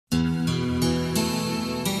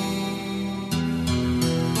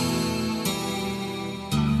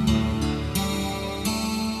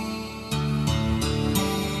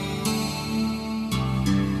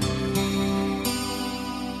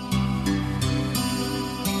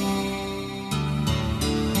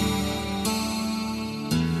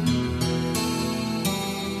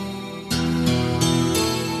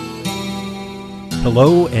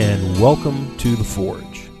Hello and welcome to The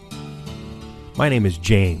Forge. My name is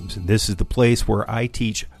James, and this is the place where I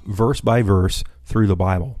teach verse by verse through the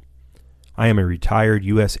Bible. I am a retired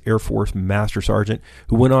U.S. Air Force Master Sergeant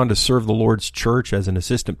who went on to serve the Lord's church as an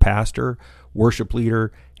assistant pastor, worship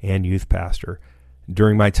leader, and youth pastor.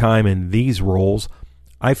 During my time in these roles,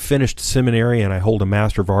 I finished seminary and I hold a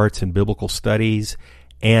Master of Arts in Biblical Studies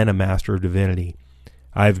and a Master of Divinity.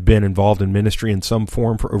 I've been involved in ministry in some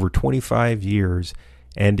form for over 25 years,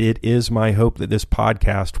 and it is my hope that this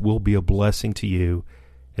podcast will be a blessing to you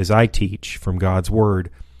as I teach from God's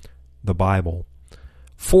Word, the Bible.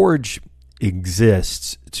 Forge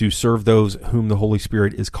exists to serve those whom the Holy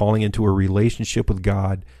Spirit is calling into a relationship with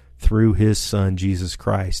God through His Son, Jesus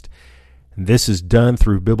Christ. And this is done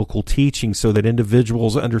through biblical teaching so that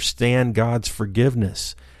individuals understand God's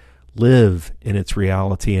forgiveness, live in its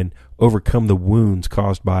reality, and overcome the wounds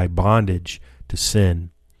caused by bondage to sin.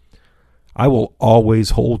 I will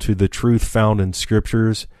always hold to the truth found in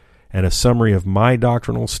Scriptures, and a summary of my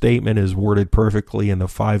doctrinal statement is worded perfectly in the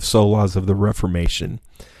 5 solas of the Reformation.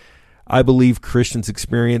 I believe Christians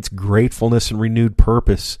experience gratefulness and renewed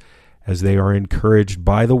purpose as they are encouraged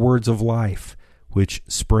by the words of life, which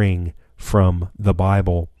spring from the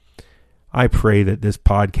Bible. I pray that this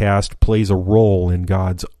podcast plays a role in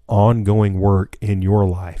God's ongoing work in your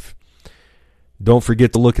life. Don't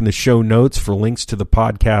forget to look in the show notes for links to the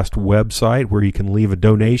podcast website where you can leave a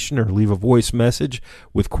donation or leave a voice message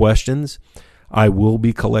with questions. I will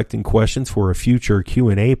be collecting questions for a future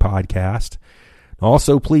Q&A podcast.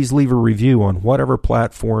 Also, please leave a review on whatever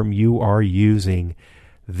platform you are using.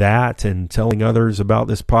 That and telling others about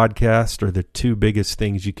this podcast are the 2 biggest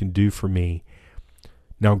things you can do for me.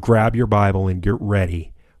 Now grab your Bible and get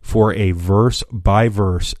ready for a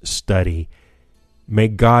verse-by-verse study. May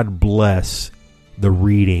God bless the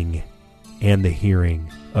reading and the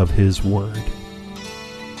hearing of His Word.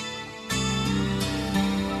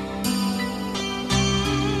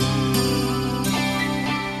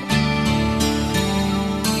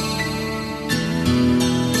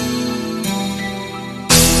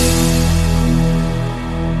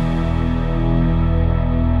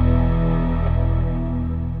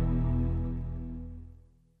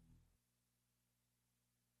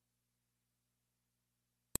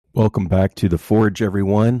 Welcome back to The Forge,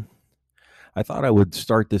 everyone. I thought I would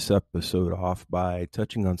start this episode off by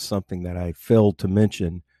touching on something that I failed to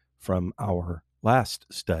mention from our last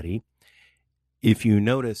study. If you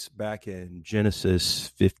notice back in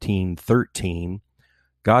Genesis 15:13,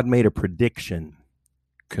 God made a prediction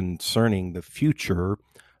concerning the future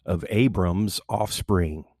of Abram's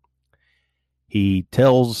offspring. He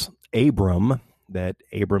tells Abram that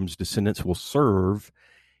Abram's descendants will serve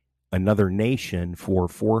another nation for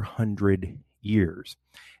 400 years.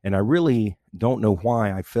 And I really don't know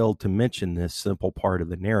why I failed to mention this simple part of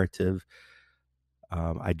the narrative.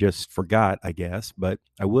 I just forgot, I guess. But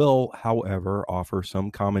I will, however, offer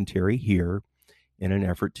some commentary here in an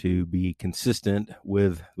effort to be consistent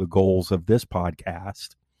with the goals of this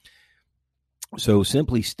podcast. So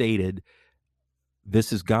simply stated,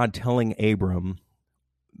 this is God telling Abram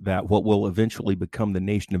that what will eventually become the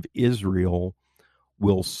nation of Israel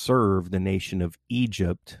will serve the nation of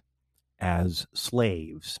Egypt as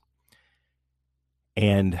slaves.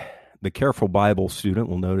 And the careful Bible student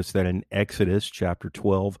will notice that in Exodus chapter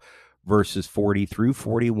 12, verses 40 through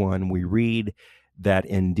 41, we read that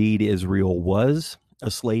indeed Israel was a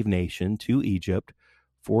slave nation to Egypt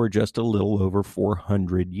for just a little over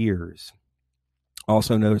 400 years.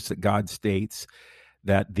 Also notice that God states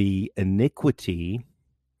that the iniquity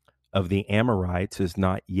of the Amorites is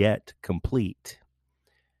not yet complete.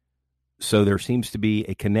 So there seems to be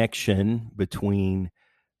a connection between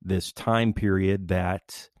this time period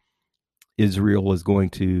that Israel is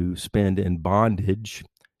going to spend in bondage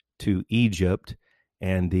to Egypt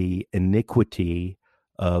and the iniquity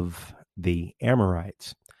of the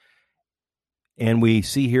Amorites. And we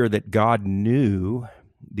see here that God knew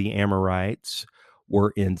the Amorites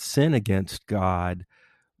were in sin against God,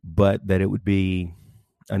 but that it would be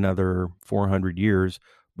another 400 years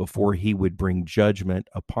before He would bring judgment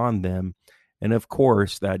upon them. And of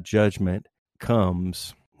course, that judgment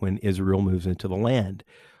comes when Israel moves into the land.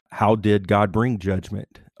 How did God bring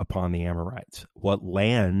judgment upon the Amorites? What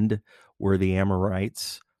land were the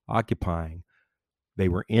Amorites occupying? They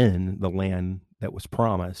were in the land that was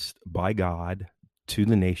promised by God to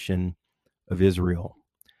the nation of Israel.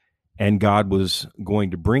 And God was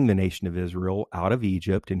going to bring the nation of Israel out of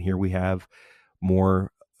Egypt. And here we have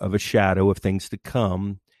more of a shadow of things to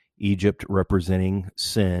come. Egypt representing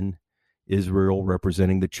sin, Israel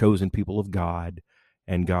representing the chosen people of God,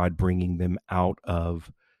 and God bringing them out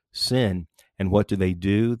of sin. And what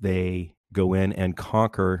do? They go in and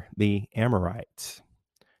conquer the Amorites.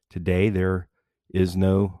 Today, there is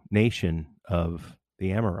no nation of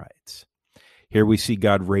the Amorites. Here we see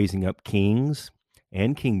God raising up kings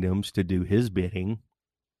and kingdoms to do his bidding,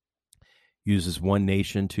 uses one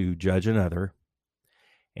nation to judge another,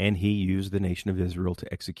 and he used the nation of Israel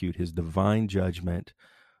to execute his divine judgment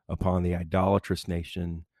upon the idolatrous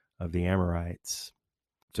nation of the Amorites.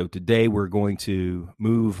 So today we're going to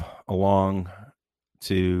move along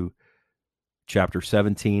to chapter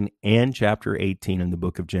 17 and chapter 18 in the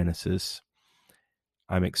book of Genesis.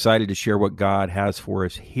 I'm excited to share what God has for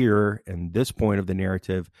us here in this point of the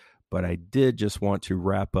narrative, but I did just want to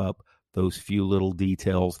wrap up those few little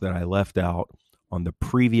details that I left out on the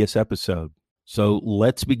previous episode. So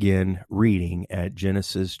let's begin reading at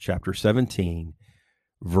Genesis chapter 17,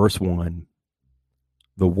 verse 1,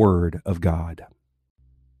 the Word of God.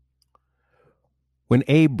 When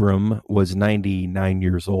Abram was 99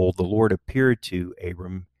 years old, the Lord appeared to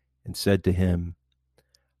Abram and said to him,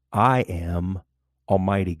 I am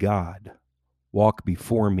Almighty God. Walk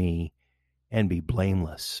before me and be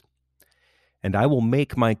blameless. And I will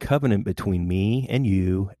make my covenant between me and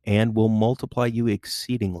you, and will multiply you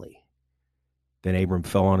exceedingly. Then Abram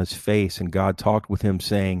fell on his face, and God talked with him,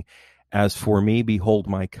 saying, As for me, behold,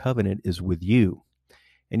 my covenant is with you,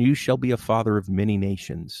 and you shall be a father of many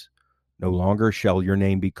nations. No longer shall your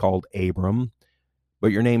name be called Abram,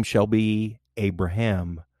 but your name shall be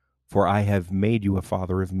Abraham, for I have made you a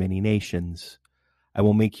father of many nations. I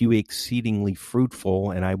will make you exceedingly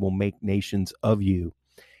fruitful, and I will make nations of you,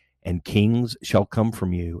 and kings shall come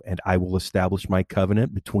from you, and I will establish my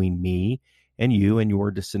covenant between me and you and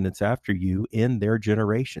your descendants after you in their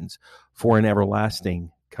generations, for an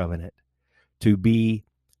everlasting covenant, to be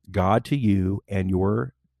God to you and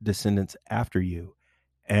your descendants after you.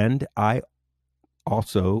 And I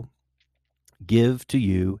also give to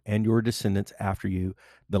you and your descendants after you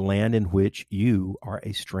the land in which you are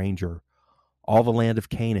a stranger, all the land of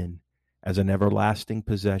Canaan, as an everlasting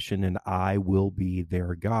possession, and I will be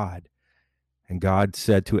their God. And God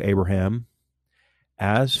said to Abraham,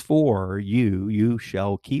 As for you, you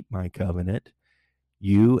shall keep my covenant,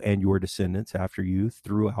 you and your descendants after you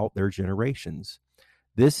throughout their generations.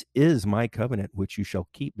 This is my covenant which you shall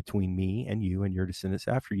keep between me and you and your descendants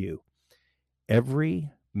after you.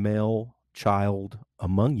 Every male child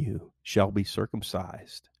among you shall be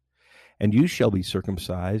circumcised, and you shall be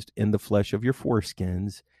circumcised in the flesh of your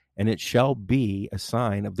foreskins, and it shall be a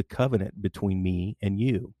sign of the covenant between me and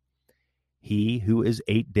you. He who is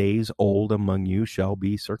 8 days old among you shall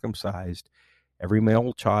be circumcised, every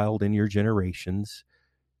male child in your generations.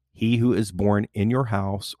 He who is born in your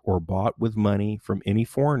house or bought with money from any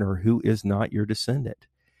foreigner who is not your descendant.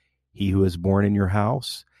 He who is born in your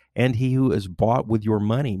house and he who is bought with your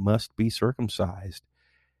money must be circumcised.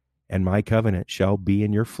 And my covenant shall be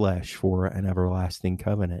in your flesh for an everlasting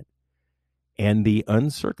covenant. And the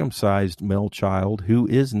uncircumcised male child who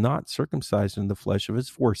is not circumcised in the flesh of his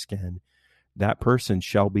foreskin, that person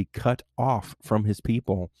shall be cut off from his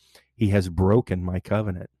people. He has broken my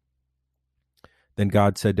covenant. Then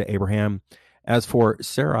God said to Abraham, As for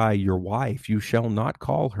Sarai, your wife, you shall not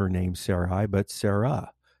call her name Sarai, but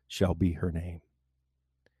Sarah shall be her name.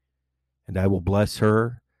 And I will bless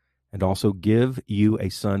her, and also give you a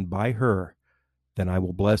son by her. Then I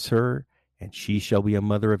will bless her, and she shall be a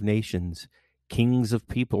mother of nations. Kings of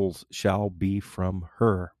peoples shall be from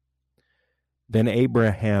her. Then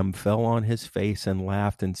Abraham fell on his face and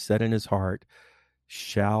laughed and said in his heart,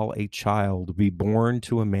 Shall a child be born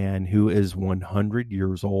to a man who is 100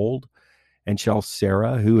 years old? And shall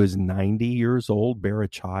Sarah, who is 90 years old, bear a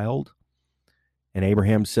child? And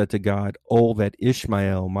Abraham said to God, Oh, that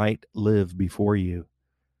Ishmael might live before you.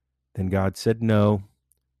 Then God said, No,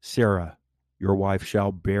 Sarah, your wife,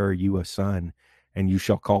 shall bear you a son, and you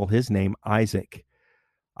shall call his name Isaac.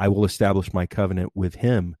 I will establish my covenant with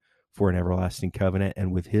him for an everlasting covenant,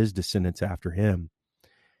 and with his descendants after him.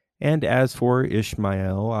 And as for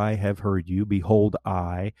Ishmael, I have heard you. Behold,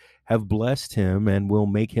 I have blessed him, and will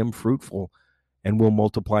make him fruitful, and will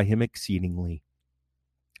multiply him exceedingly.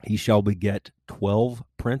 He shall beget 12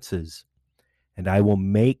 princes, and I will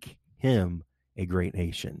make him a great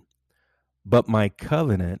nation. But my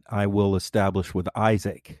covenant I will establish with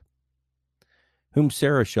Isaac, whom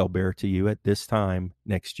Sarah shall bear to you at this time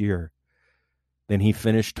next year. Then he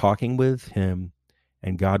finished talking with him,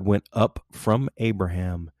 and God went up from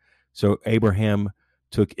Abraham. So Abraham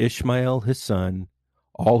took Ishmael his son,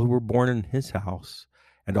 all who were born in his house,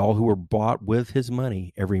 and all who were bought with his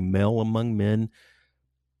money, every male among men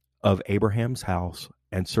of Abraham's house,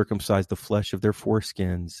 and circumcised the flesh of their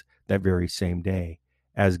foreskins that very same day.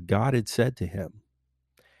 as God had said to him.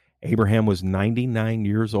 Abraham was 99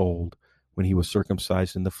 years old when he was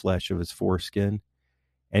circumcised in the flesh of his foreskin,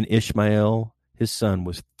 and Ishmael, his son,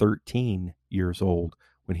 was 13 years old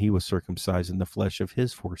when he was circumcised in the flesh of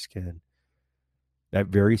his foreskin. That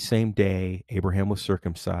very same day, Abraham was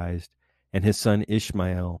circumcised, and his son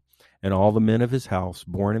Ishmael, and all the men of his house,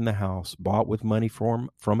 born in the house, bought with money from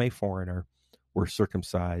a foreigner, were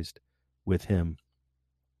circumcised with him.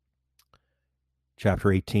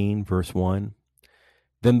 Chapter 18, verse 1.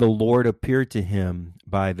 Then the Lord appeared to him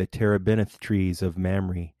by the terebinth trees of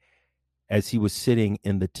Mamre, as he was sitting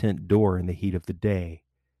in the tent door in the heat of the day.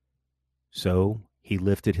 So he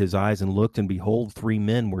lifted his eyes and looked, and behold, 3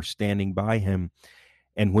 men were standing by him.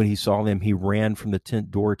 And when he saw them, he ran from the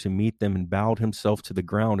tent door to meet them and bowed himself to the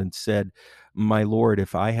ground and said, My Lord,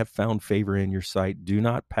 if I have found favor in your sight, do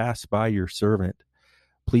not pass by your servant.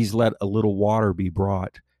 Please let a little water be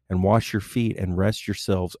brought, and wash your feet and rest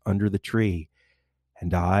yourselves under the tree.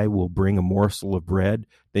 And I will bring a morsel of bread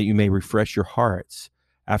that you may refresh your hearts.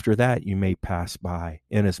 After that you may pass by,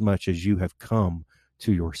 inasmuch as you have come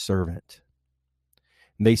to your servant.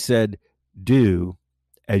 And they said, Do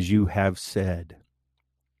as you have said.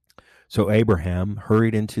 So Abraham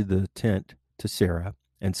hurried into the tent to Sarah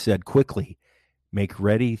and said, Quickly, make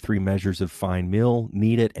ready 3 measures of fine meal,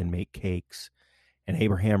 knead it, and make cakes. And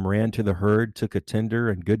Abraham ran to the herd, took a tender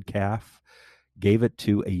and good calf, gave it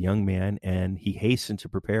to a young man, and he hastened to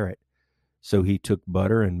prepare it. So he took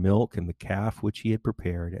butter and milk and the calf which he had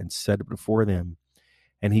prepared, and set it before them.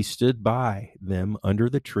 And he stood by them under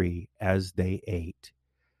the tree as they ate.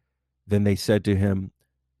 Then they said to him,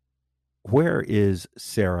 Where is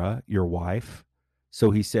Sarah, your wife?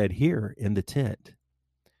 So he said, Here in the tent.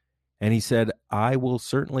 And he said, I will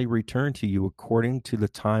certainly return to you according to the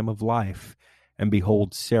time of life. And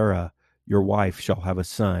behold, Sarah, your wife, shall have a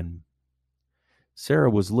son. Sarah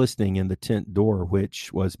was listening in the tent door,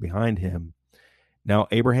 which was behind him. Now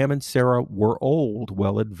Abraham and Sarah were old,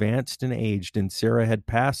 well advanced in age, and Sarah had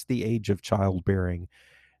passed the age of childbearing.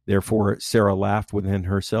 Therefore Sarah laughed within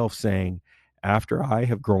herself, saying, After I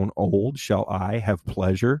have grown old, shall I have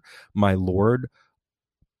pleasure, my Lord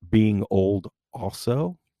being old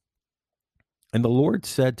also? And the Lord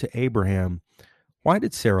said to Abraham, Why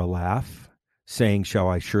did Sarah laugh, saying, Shall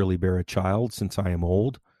I surely bear a child, since I am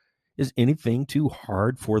old? Is anything too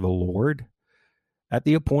hard for the Lord? At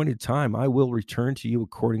the appointed time I will return to you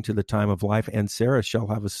according to the time of life, and Sarah shall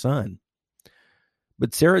have a son.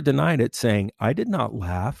 But Sarah denied it, saying, I did not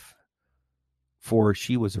laugh, for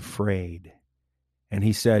she was afraid. And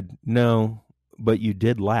he said, No, but you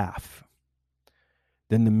did laugh.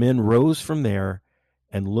 Then the men rose from there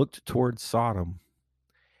and looked toward Sodom.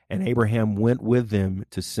 And Abraham went with them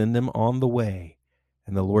to send them on the way.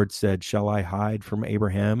 And the Lord said, Shall I hide from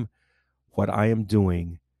Abraham what I am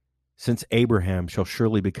doing? Since Abraham shall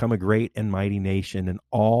surely become a great and mighty nation, and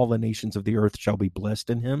all the nations of the earth shall be blessed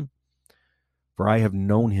in him. For I have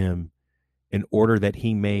known him in order that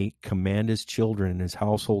he may command his children and his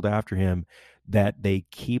household after him, that they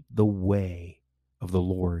keep the way of the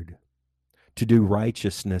Lord, to do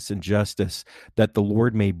righteousness and justice, that the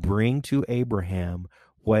Lord may bring to Abraham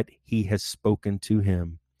what he has spoken to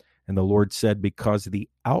him. And the Lord said, Because the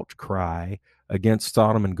outcry against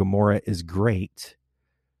Sodom and Gomorrah is great,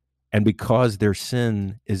 and because their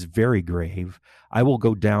sin is very grave, I will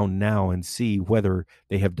go down now and see whether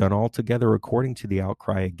they have done altogether according to the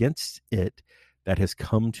outcry against it that has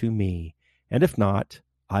come to me. And if not,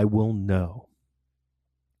 I will know.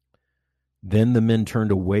 Then the men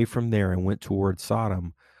turned away from there and went toward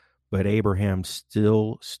Sodom, but Abraham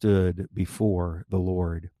still stood before the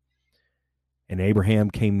Lord. And Abraham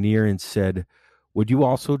came near and said, Would you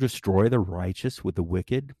also destroy the righteous with the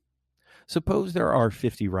wicked? Suppose there are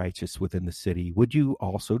 50 righteous within the city. Would you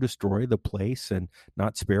also destroy the place and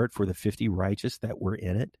not spare it for the 50 righteous that were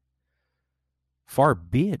in it? Far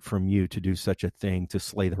be it from you to do such a thing, to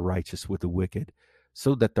slay the righteous with the wicked,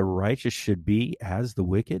 so that the righteous should be as the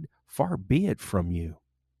wicked. Far be it from you.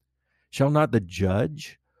 Shall not the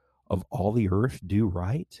judge of all the earth do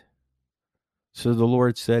right? So the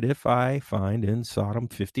Lord said, If I find in Sodom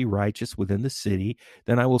 50 righteous within the city,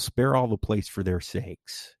 then I will spare all the place for their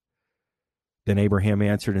sakes. Then Abraham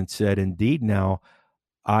answered and said, Indeed, now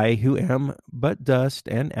I, who am but dust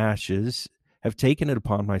and ashes, have taken it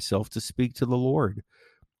upon myself to speak to the Lord.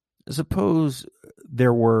 Suppose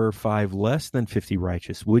there were 5 less than 50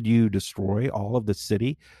 righteous. Would you destroy all of the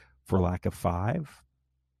city for lack of 5?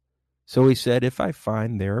 So he said, If I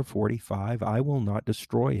find there 45, I will not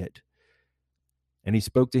destroy it. And he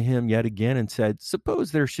spoke to him yet again and said,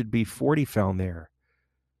 Suppose there should be 40 found there.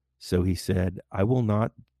 So he said, I will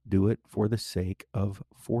not do it for the sake of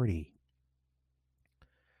 40.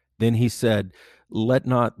 Then he said, let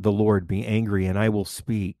not the Lord be angry, and I will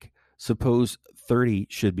speak. Suppose 30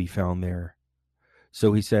 should be found there.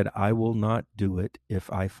 So he said, I will not do it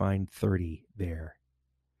if I find 30 there.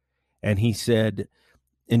 And he said,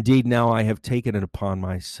 indeed, now I have taken it upon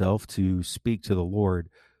myself to speak to the Lord.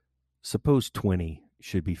 Suppose 20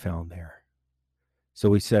 should be found there.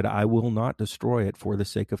 So he said, I will not destroy it for the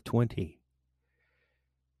sake of 20.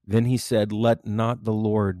 Then he said, let not the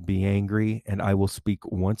Lord be angry, and I will speak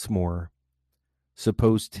once more.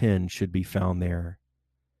 Suppose 10 should be found there.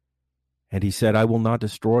 And he said, I will not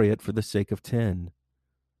destroy it for the sake of 10.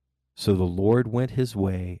 So the Lord went his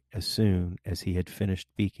way as soon as he had finished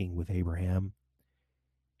speaking with Abraham,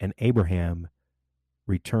 and Abraham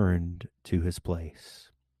returned to his place.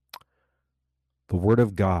 The word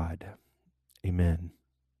of God. Amen.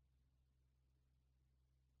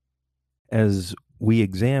 As we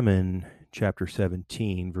examine chapter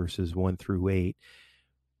 17, verses 1 through 8,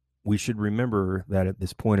 we should remember that at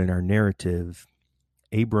this point in our narrative,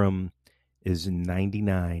 Abram is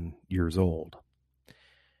 99 years old.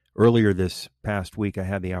 Earlier this past week, I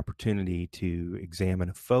had the opportunity to examine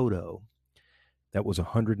a photo that was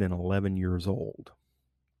 111 years old.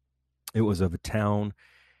 It was of a town,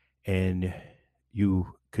 and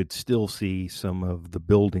you could still see some of the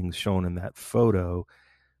buildings shown in that photo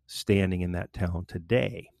standing in that town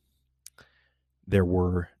today. There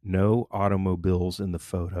were no automobiles in the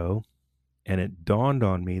photo, and it dawned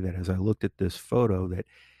on me that as I looked at this photo that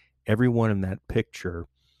everyone in that picture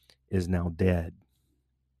is now dead.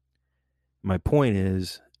 My point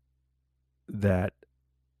is that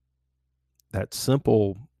that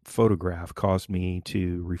simple photograph caused me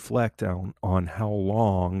to reflect on how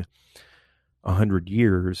long 100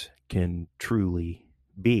 years can truly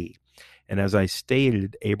be. And as I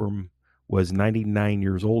stated, Abram was 99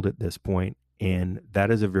 years old at this point, and that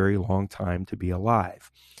is a very long time to be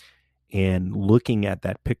alive. And looking at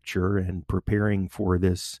that picture and preparing for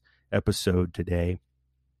this episode today,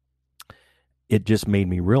 it just made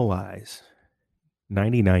me realize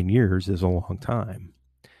 99 years is a long time.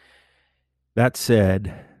 That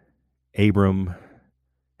said, Abram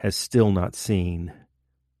has still not seen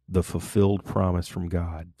the fulfilled promise from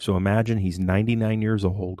God. So imagine he's 99 years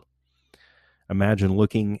old. Imagine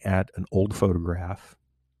looking at an old photograph.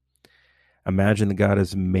 Imagine that God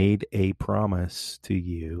has made a promise to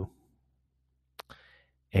you,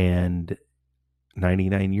 and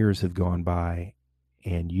 99 years have gone by,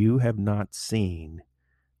 and you have not seen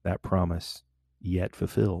that promise yet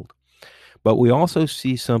fulfilled. But we also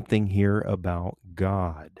see something here about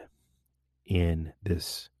God in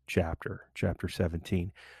this chapter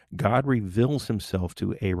 17. God reveals himself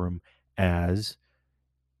to Abram as,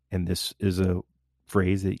 and this is a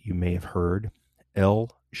phrase that you may have heard,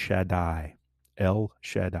 El Shaddai,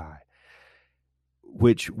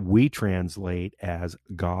 which we translate as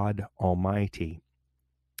God Almighty.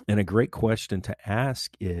 And a great question to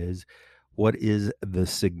ask is, what is the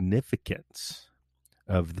significance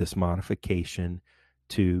of this modification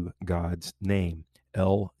to God's name,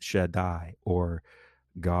 El Shaddai, or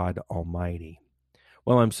God Almighty?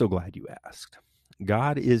 Well, I'm so glad you asked.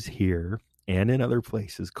 God is here and in other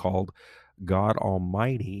places called God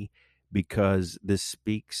Almighty because this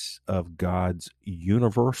speaks of God's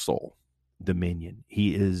universal dominion.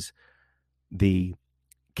 He is the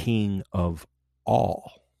king of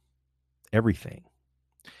all, everything.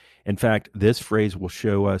 In fact, this phrase will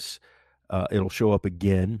show us, it'll show up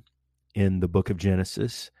again in the book of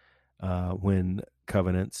Genesis when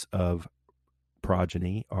covenants of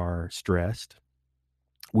progeny are stressed.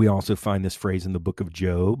 We also find this phrase in the book of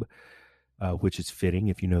Job, which is fitting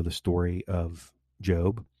if you know the story of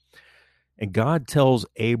Job. And God tells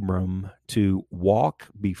Abram to walk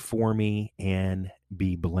before me and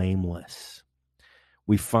be blameless.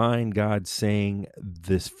 We find God saying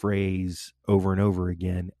this phrase over and over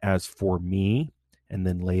again, as for me, and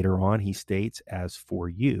then later on he states, as for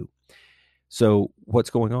you. So what's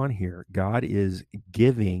going on here? God is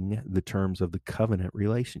giving the terms of the covenant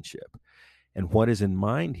relationship. And what is in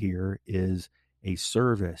mind here is a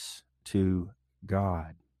service to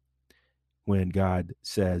God. When God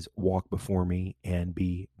says, walk before me and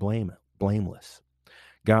be blameless.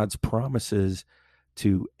 God's promises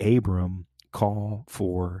to Abram call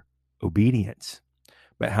for obedience.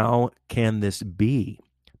 But how can this be?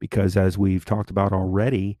 Because as we've talked about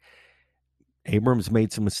already, Abram's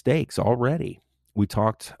made some mistakes already. We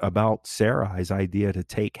talked about Sarai's idea to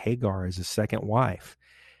take Hagar as a second wife.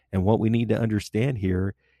 And what we need to understand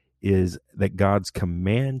here is that God's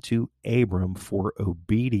command to Abram for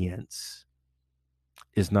obedience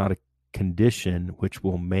is not a condition which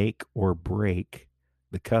will make or break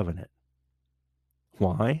the covenant.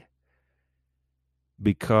 Why?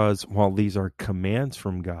 Because while these are commands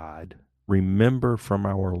from God, remember from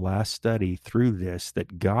our last study through this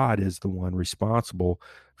that God is the one responsible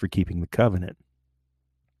for keeping the covenant.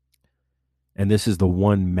 And this is the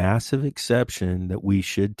one massive exception that we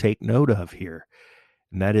should take note of here.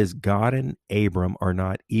 And that is, God and Abram are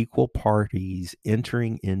not equal parties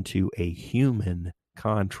entering into a human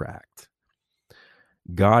contract.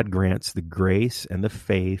 God grants the grace and the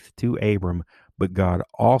faith to Abram, but God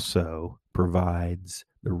also provides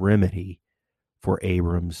the remedy for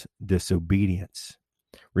Abram's disobedience.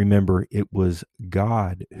 Remember, it was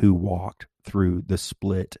God who walked through the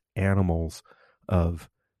split animals of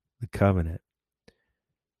the covenant.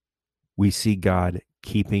 We see God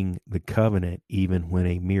keeping the covenant even when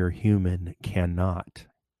a mere human cannot.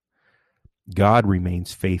 God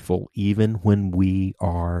remains faithful even when we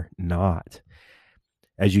are not.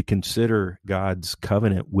 As you consider God's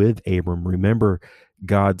covenant with Abram, remember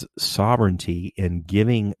God's sovereignty in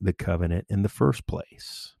giving the covenant in the first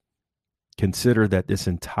place. Consider that this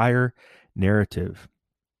entire narrative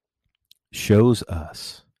shows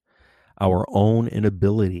us our own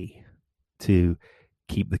inability to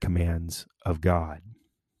keep the commands of God.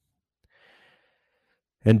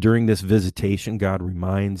 And during this visitation, God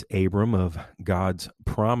reminds Abram of God's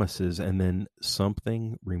promises, and then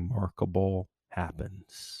something remarkable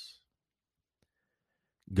happens.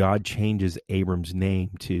 God changes Abram's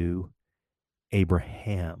name to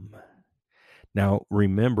Abraham. Now,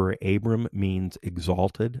 remember, Abram means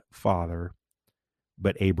exalted father,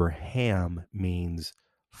 but Abraham means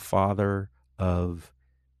father of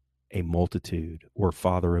a multitude or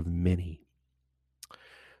father of many.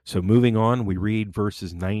 So moving on, we read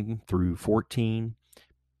verses 9 through 14,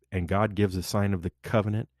 and God gives a sign of the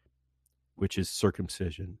covenant, which is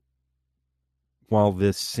circumcision. While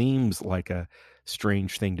this seems like a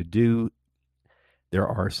strange thing to do, there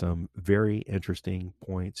are some very interesting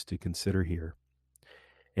points to consider here.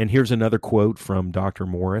 And here's another quote from Dr.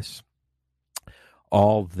 Morris.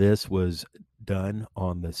 All this was done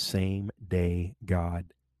on the same day God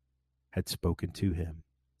had spoken to him.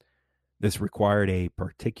 This required a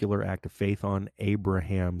particular act of faith on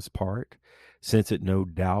Abraham's part, since it no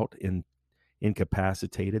doubt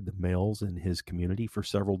incapacitated the males in his community for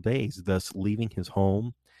several days, thus leaving his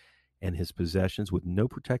home and his possessions with no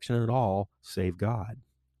protection at all save God.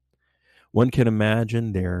 One can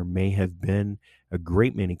imagine there may have been a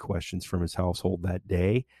great many questions from his household that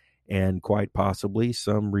day, and quite possibly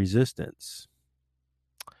some resistance.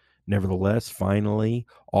 Nevertheless, finally,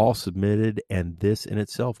 all submitted, and this in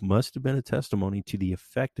itself must have been a testimony to the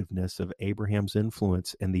effectiveness of Abraham's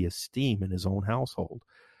influence and the esteem in his own household.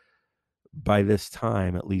 By this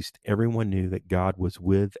time, at least everyone knew that God was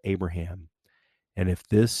with Abraham, and if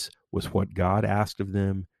this was what God asked of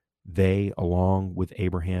them, they, along with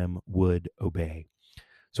Abraham, would obey.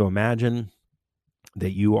 So imagine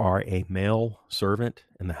that you are a male servant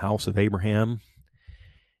in the house of Abraham,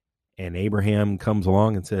 and Abraham comes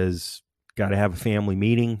along and says, got to have a family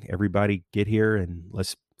meeting. Everybody get here and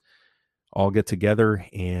let's all get together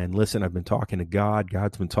and listen. I've been talking to God.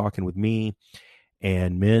 God's been talking with me.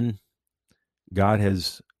 And men, God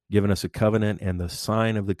has given us a covenant, and the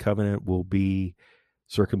sign of the covenant will be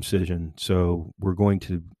circumcision. So we're going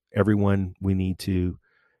to, everyone, we need to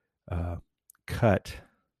cut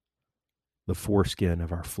the foreskin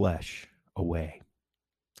of our flesh away.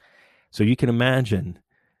 So you can imagine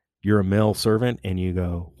you're a male servant and you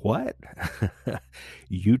go, what?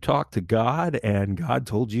 You talked to God and God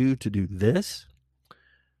told you to do this?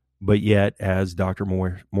 But yet, as Dr.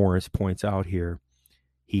 Morris points out here,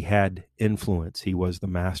 he had influence. He was the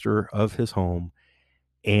master of his home,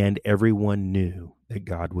 and everyone knew that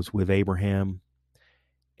God was with Abraham,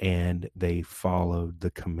 and they followed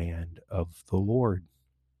the command of the Lord.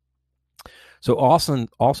 So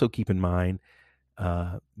also keep in mind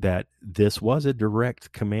that this was a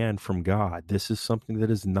direct command from God. This is something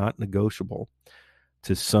that is not negotiable.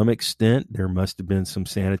 To some extent, there must have been some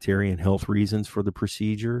sanitary and health reasons for the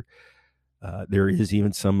procedure. There is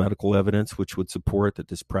even some medical evidence which would support that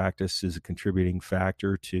this practice is a contributing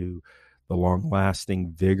factor to the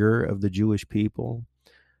long-lasting vigor of the Jewish people.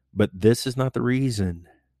 But this is not the reason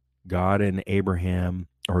God had Abraham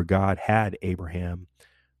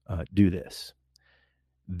do this.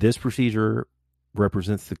 This procedure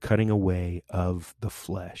represents the cutting away of the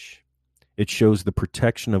flesh. It shows the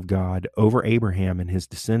protection of God over Abraham and his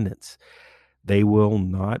descendants. They will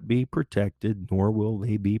not be protected, nor will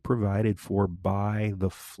they be provided for by the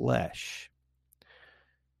flesh.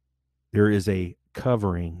 There is a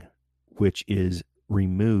covering which is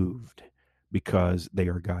removed because they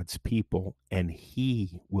are God's people, and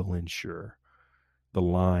he will ensure the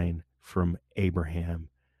line from Abraham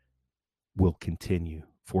will continue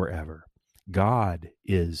forever. God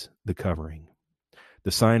is the covering.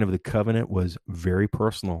 The sign of the covenant was very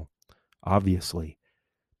personal, obviously.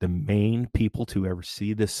 The main people to ever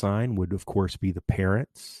see this sign would, of course, be the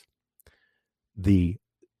parents. The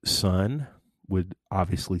son would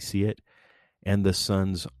obviously see it, and the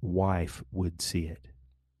son's wife would see it.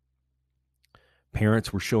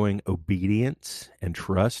 Parents were showing obedience and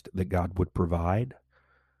trust that God would provide.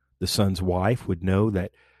 The son's wife would know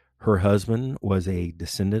that her husband was a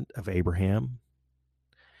descendant of Abraham,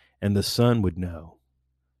 and the son would know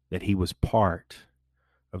that he was part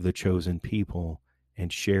of the chosen people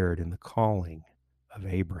and shared in the calling of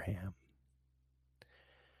Abraham.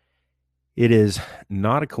 It is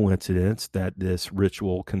not a coincidence that this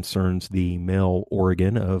ritual concerns the male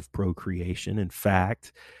organ of procreation. In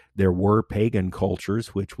fact, there were pagan cultures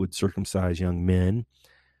which would circumcise young men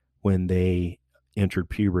when they entered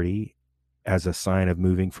puberty as a sign of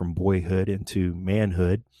moving from boyhood into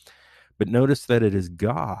manhood. But notice that it is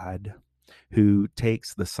God who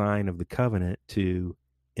takes the sign of the covenant to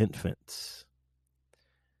infants.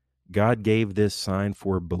 God gave this sign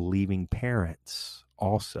for believing parents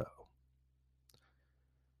also.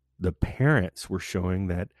 The parents were showing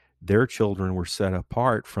that their children were set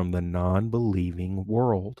apart from the non-believing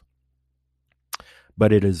world.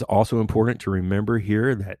 But it is also important to remember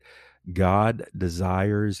here that God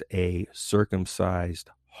desires a circumcised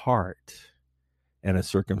heart and a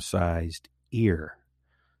circumcised ear.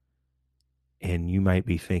 And you might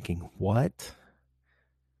be thinking, what?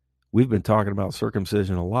 We've been talking about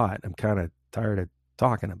circumcision a lot. I'm kind of tired of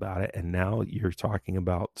talking about it. And now you're talking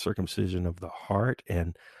about circumcision of the heart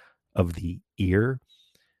and of the ear.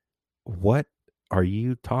 What are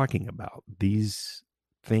you talking about? These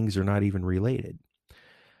things are not even related.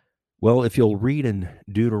 Well, if you'll read in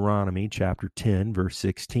Deuteronomy chapter 10, verse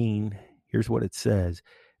 16, here's what it says.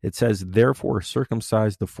 It says, therefore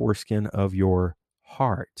circumcise the foreskin of your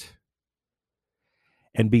heart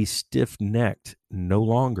and be stiff-necked no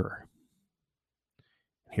longer.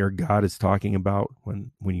 Here God is talking about,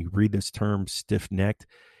 when you read this term stiff-necked,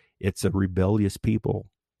 it's a rebellious people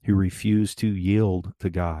who refuse to yield to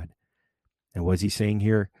God. And what is he saying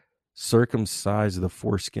here? Circumcise the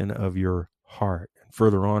foreskin of your heart. And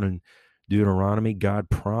further on in Deuteronomy, God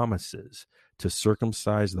promises to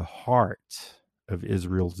circumcise the heart of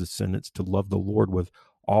Israel's descendants to love the Lord with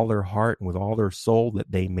all their heart and with all their soul,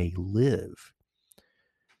 that they may live.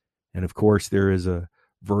 And of course, there is a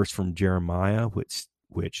verse from Jeremiah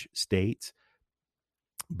which states,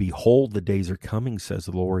 behold, the days are coming, says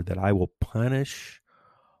the Lord, that I will punish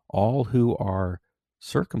all who are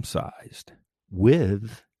circumcised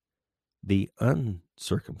with the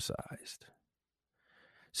uncircumcised.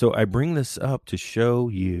 So I bring this up to show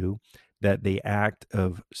you that the act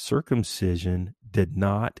of circumcision did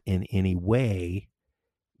not in any way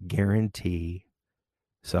guarantee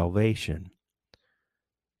salvation.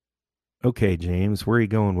 Okay, James, where are you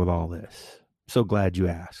going with all this? So glad you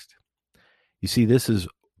asked. You see, this is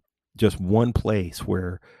just one place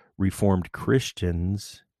where Reformed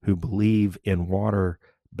Christians who believe in water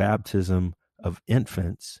baptism of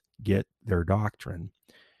infants get their doctrine.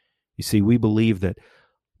 You see, we believe that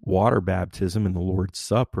water baptism and the Lord's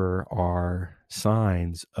Supper are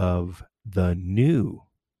signs of the new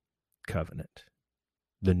covenant.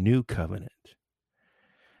 The new covenant.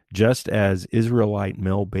 Just as Israelite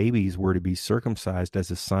male babies were to be circumcised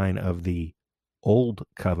as a sign of the old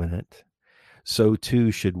covenant, so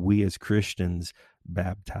too should we as Christians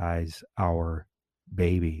baptize our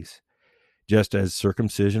babies. Just as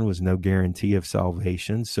circumcision was no guarantee of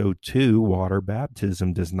salvation, so too water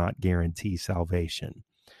baptism does not guarantee salvation.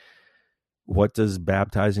 What does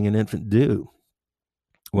baptizing an infant do?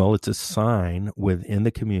 Well, it's a sign within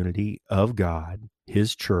the community of God,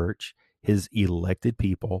 his church, his elected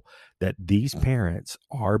people, that these parents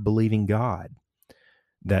are believing God,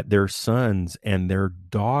 that their sons and their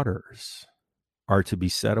daughters are to be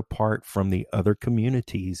set apart from the other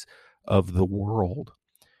communities of the world.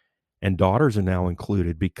 And daughters are now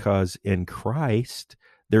included because in Christ,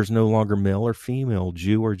 there's no longer male or female,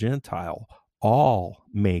 Jew or Gentile. All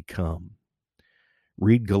may come.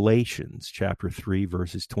 Read Galatians chapter 3,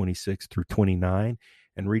 verses 26 through 29,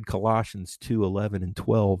 and read Colossians 2, 11 and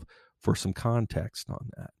 12 for some context on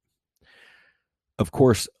that. Of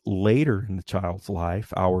course, later in the child's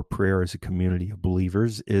life, our prayer as a community of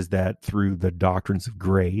believers is that through the doctrines of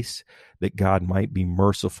grace, that God might be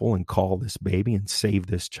merciful and call this baby and save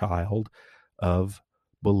this child of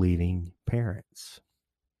believing parents.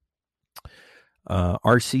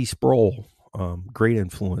 R.C. Sproul, great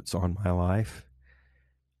influence on my life.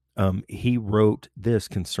 He wrote this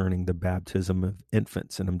concerning the baptism of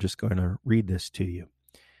infants, and I'm just going to read this to you.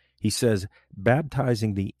 He says,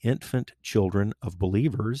 baptizing the infant children of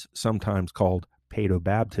believers, sometimes called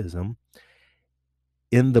paedobaptism,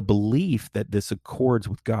 in the belief that this accords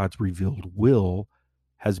with God's revealed will,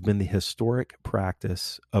 has been the historic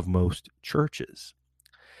practice of most churches.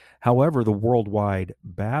 However, the worldwide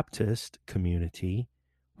Baptist community,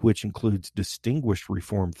 which includes distinguished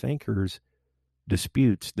Reformed thinkers,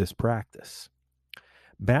 disputes this practice.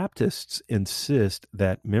 Baptists insist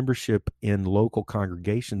that membership in local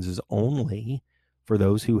congregations is only for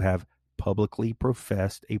those who have publicly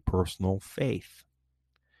professed a personal faith.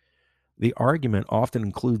 The argument often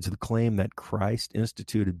includes the claim that Christ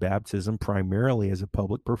instituted baptism primarily as a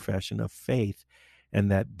public profession of faith,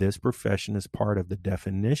 and that this profession is part of the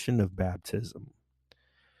definition of baptism,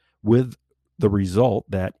 with the result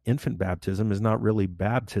that infant baptism is not really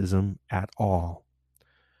baptism at all.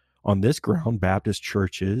 On this ground, Baptist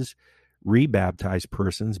churches rebaptize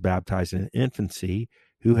persons baptized in infancy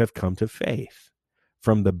who have come to faith.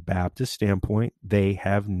 From the Baptist standpoint, they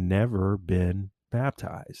have never been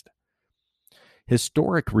baptized.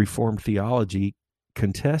 Historic Reformed theology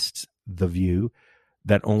contests the view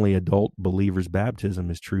that only adult believers'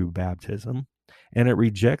 baptism is true baptism, and it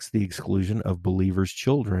rejects the exclusion of believers'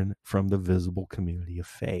 children from the visible community of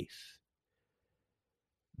faith.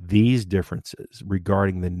 These differences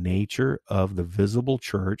regarding the nature of the visible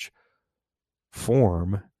church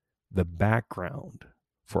form the background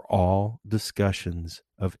for all discussions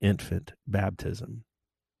of infant baptism.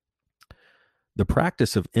 The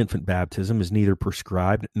practice of infant baptism is neither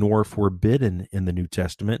prescribed nor forbidden in the New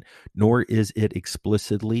Testament, nor is it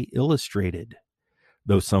explicitly illustrated,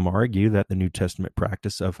 though some argue that the New Testament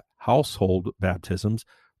practice of household baptisms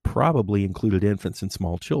probably included infants and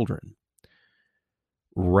small children.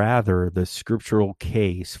 Rather, the scriptural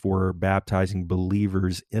case for baptizing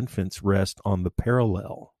believers' infants rests on the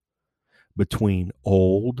parallel between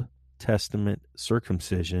Old Testament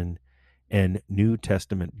circumcision and New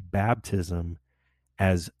Testament baptism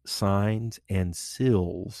as signs and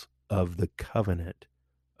seals of the covenant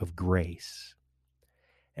of grace,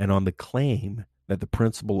 and on the claim that the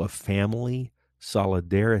principle of family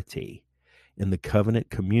solidarity in the covenant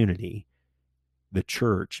community, the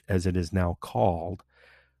church as it is now called,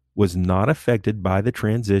 was not affected by the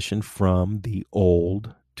transition from the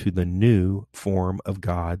old to the new form of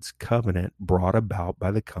God's covenant brought about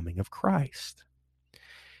by the coming of Christ.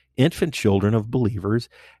 Infant children of believers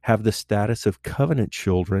have the status of covenant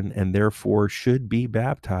children and therefore should be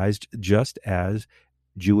baptized just as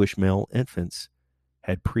Jewish male infants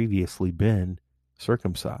had previously been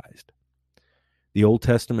circumcised. The Old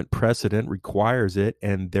Testament precedent requires it,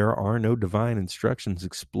 and there are no divine instructions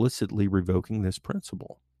explicitly revoking this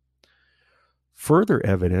principle. Further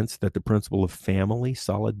evidence that the principle of family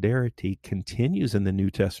solidarity continues in the New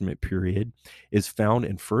Testament period is found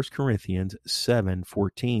in 1 Corinthians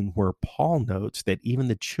 7:14, where Paul notes that even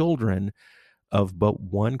the children of but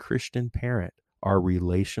one Christian parent are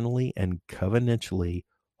relationally and covenantally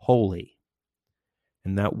holy.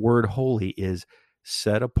 And that word holy is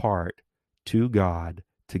set apart to God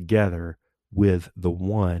together with the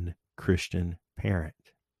one Christian parent.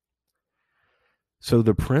 So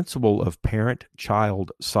the principle of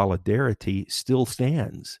parent-child solidarity still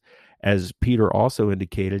stands, as Peter also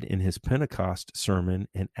indicated in his Pentecost sermon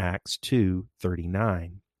in Acts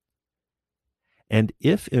 2:39. And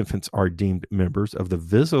if infants are deemed members of the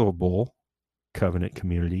visible covenant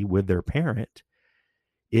community with their parent,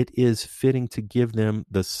 it is fitting to give them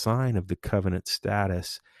the sign of the covenant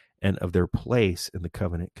status and of their place in the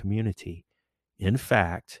covenant community. In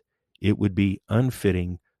fact, it would be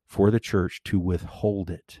unfitting for the church to withhold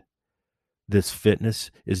it. This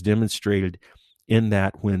fitness is demonstrated in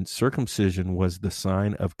that when circumcision was the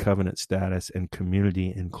sign of covenant status and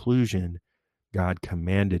community inclusion, God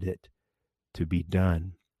commanded it to be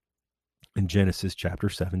done. In Genesis chapter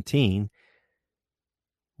 17,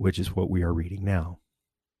 which is what we are reading now.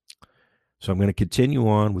 So I'm going to continue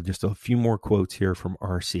on with just a few more quotes here from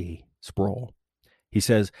R.C. Sproul. He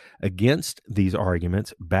says, against these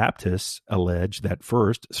arguments, Baptists allege that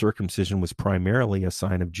first, circumcision was primarily a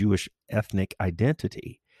sign of Jewish ethnic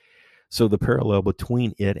identity. So the parallel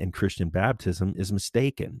between it and Christian baptism is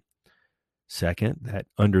mistaken. Second, that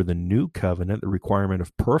under the new covenant, the requirement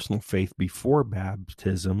of personal faith before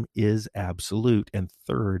baptism is absolute. And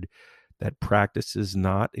third, that practices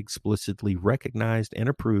not explicitly recognized and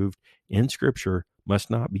approved in Scripture must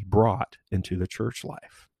not be brought into the church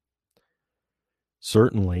life.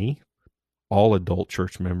 Certainly, All adult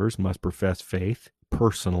church members must profess faith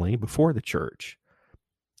personally before the church.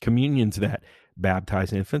 Communions that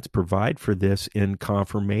baptize infants provide for this in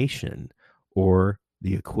confirmation or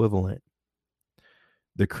the equivalent.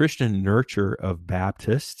 The Christian nurture of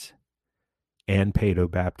Baptists and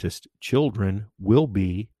Paedo-Baptist children will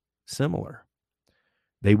be similar.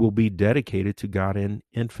 They will be dedicated to God in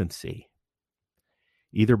infancy,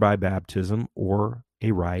 either by baptism or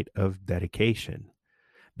a rite of dedication.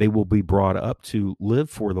 They will be brought up to live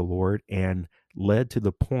for the Lord and led to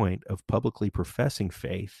the point of publicly professing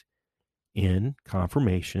faith in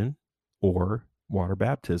confirmation or water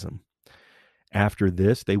baptism. After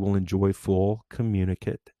this, they will enjoy full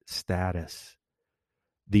communicant status.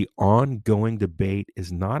 The ongoing debate is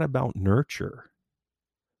not about nurture,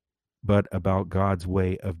 but about God's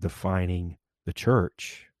way of defining the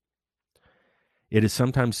church. It is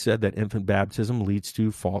sometimes said that infant baptism leads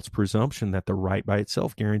to false presumption that the rite by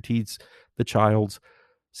itself guarantees the child's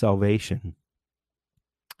salvation.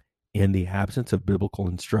 In the absence of biblical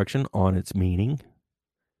instruction on its meaning,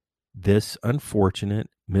 this unfortunate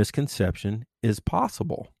misconception is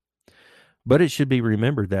possible. But it should be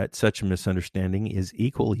remembered that such a misunderstanding is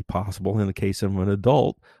equally possible in the case of an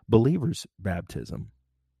adult believer's baptism.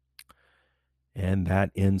 And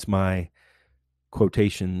that ends my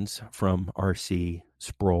quotations from R.C.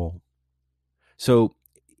 Sproul. So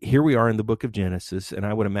here we are in the book of Genesis, and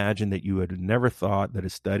I would imagine that you had never thought that a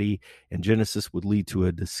study in Genesis would lead to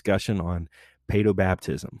a discussion on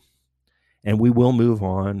paedobaptism. And we will move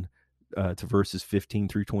on to verses 15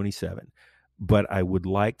 through 27. But I would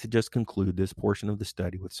like to just conclude this portion of the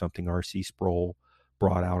study with something R.C. Sproul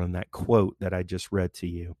brought out in that quote that I just read to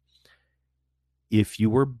you. If you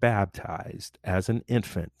were baptized as an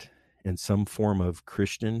infant in some form of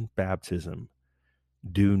Christian baptism,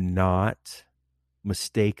 do not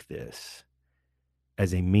mistake this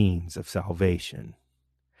as a means of salvation.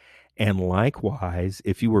 And likewise,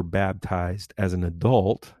 if you were baptized as an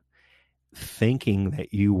adult, thinking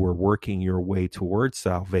that you were working your way towards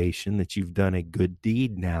salvation, that you've done a good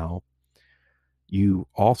deed now, you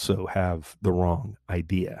also have the wrong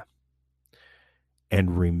idea.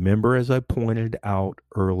 And remember, as I pointed out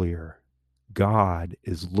earlier, God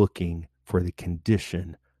is looking for the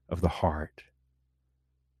condition of the heart.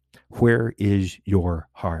 Where is your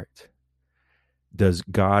heart? Does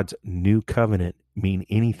God's new covenant mean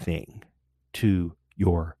anything to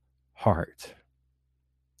your heart?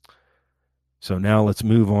 So now let's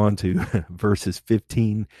move on to verses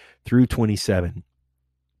 15 through 27.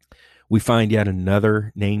 We find yet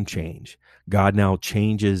another name change. God now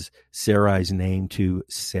changes Sarai's name to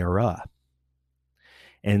Sarah.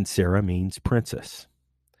 And Sarah means princess.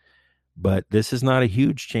 But this is not a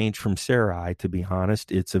huge change from Sarai, to be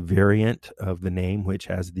honest. It's a variant of the name which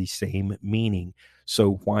has the same meaning.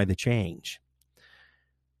 So why the change?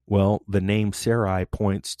 Well, the name Sarai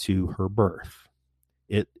points to her birth.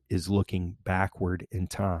 It is looking backward in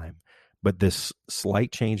time. But this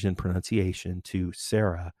slight change in pronunciation to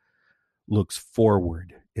Sarah looks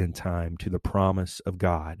forward in time to the promise of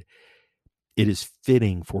God. It is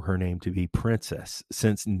fitting for her name to be princess,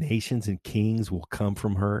 since nations and kings will come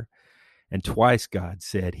from her. And twice God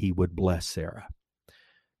said he would bless Sarah.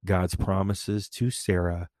 God's promises to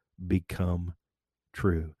Sarah become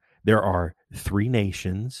true. There are 3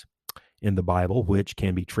 nations in the Bible which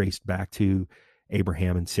can be traced back to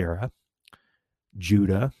Abraham and Sarah: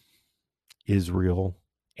 Judah, Israel,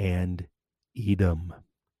 and Edom.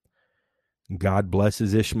 God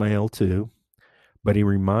blesses Ishmael too, but he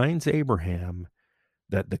reminds Abraham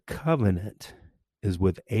that the covenant is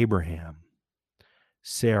with Abraham,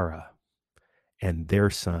 Sarah, and their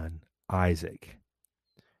son, Isaac.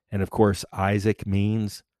 And of course, Isaac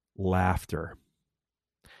means laughter.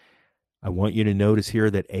 I want you to notice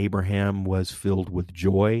here that Abraham was filled with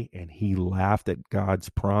joy and he laughed at God's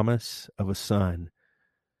promise of a son.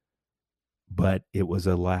 But it was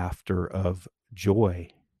a laughter of joy,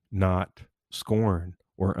 not scorn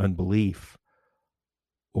or unbelief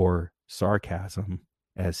or sarcasm,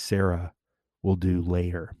 as Sarah will do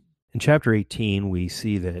later. In chapter 18, we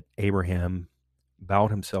see that Abraham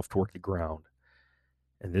bowed himself toward the ground.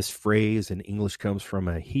 And this phrase in English comes from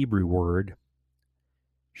a Hebrew word,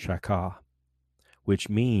 shakah, which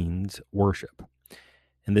means worship.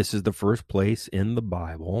 And this is the first place in the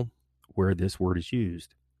Bible where this word is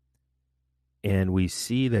used. And we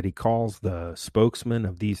see that he calls the spokesman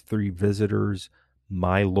of these 3 visitors,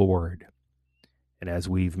 my Lord. And as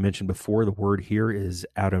we've mentioned before, the word here is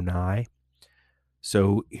Adonai.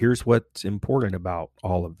 So here's what's important about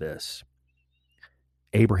all of this.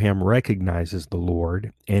 Abraham recognizes the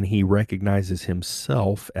Lord, and he recognizes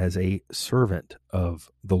himself as a servant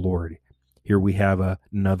of the Lord. Here we have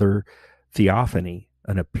another theophany,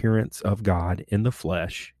 an appearance of God in the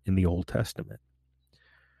flesh in the Old Testament.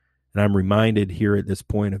 And I'm reminded here at this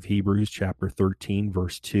point of Hebrews chapter 13,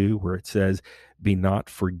 verse 2, where it says, "Be not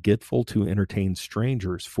forgetful to entertain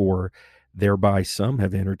strangers, for thereby some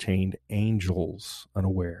have entertained angels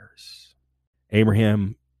unawares."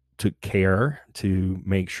 Abraham took care to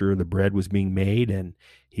make sure the bread was being made, and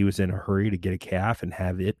he was in a hurry to get a calf and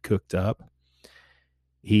have it cooked up.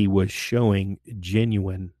 He was showing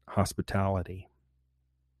genuine hospitality,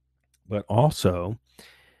 but also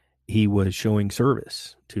he was showing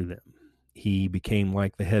service to them. He became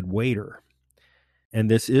like the head waiter. And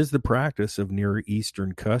this is the practice of Near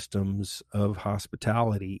Eastern customs of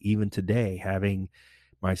hospitality, even today. Having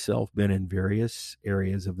myself been in various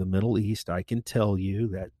areas of the Middle East, I can tell you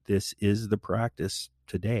that this is the practice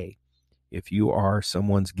today. If you are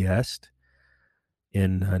someone's guest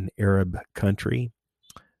in an Arab country,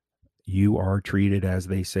 you are treated, as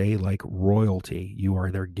they say, like royalty. You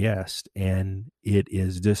are their guest, and it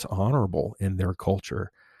is dishonorable in their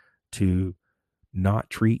culture to not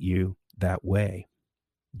treat you that way.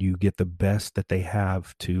 You get the best that they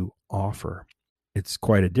have to offer. It's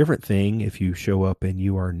quite a different thing if you show up and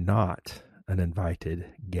you are not an invited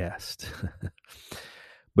guest.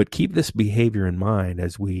 But keep this behavior in mind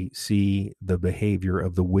as we see the behavior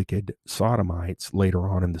of the wicked Sodomites later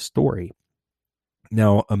on in the story.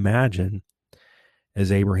 Now imagine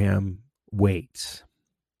as Abraham waits,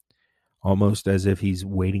 almost as if he's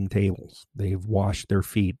waiting tables. They've washed their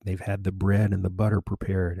feet. They've had the bread and the butter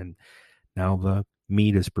prepared, and now the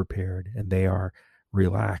meat is prepared, and they are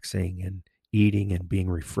relaxing and eating and being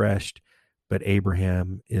refreshed. But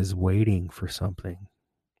Abraham is waiting for something.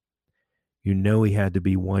 You know, he had to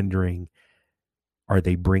be wondering, are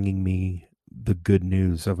they bringing me the good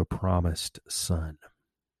news of a promised son?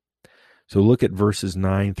 So look at verses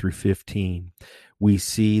 9 through 15. We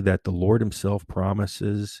see that the Lord himself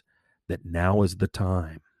promises that now is the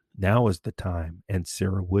time. Now is the time, and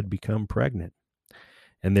Sarah would become pregnant.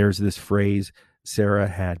 And there's this phrase, Sarah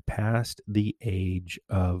had passed the age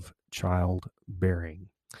of childbearing.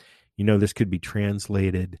 You know, this could be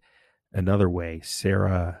translated another way.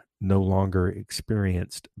 Sarah no longer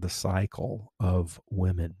experienced the cycle of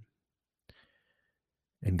women.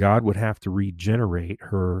 And God would have to regenerate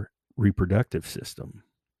her reproductive system.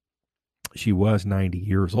 She was 90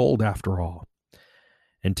 years old after all.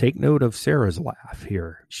 And take note of Sarah's laugh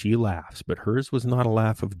here. She laughs, but hers was not a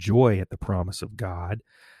laugh of joy at the promise of God,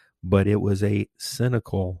 but it was a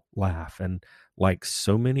cynical laugh. And like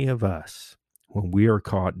so many of us, when we are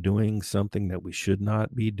caught doing something that we should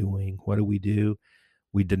not be doing, what do?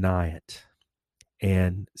 We deny it.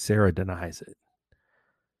 And Sarah denies it.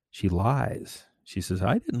 She lies. She says,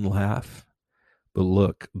 I didn't laugh. But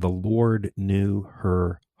look, the Lord knew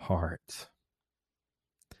her heart.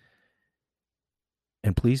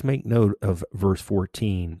 And please make note of verse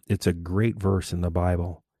 14. It's a great verse in the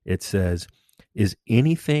Bible. It says, is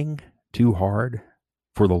anything too hard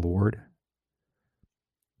for the Lord?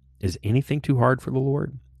 Is anything too hard for the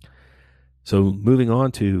Lord? So moving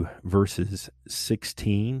on to verses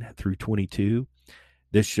 16 through 22,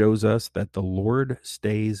 this shows us that the Lord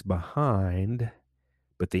stays behind,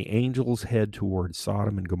 but the angels head towards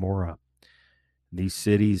Sodom and Gomorrah. These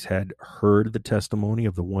cities had heard the testimony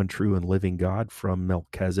of the one true and living God from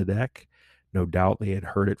Melchizedek. No doubt they had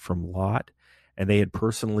heard it from Lot, and they had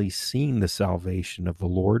personally seen the salvation of the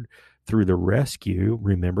Lord through the rescue,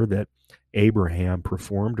 remember, that Abraham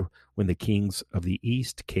performed when the kings of the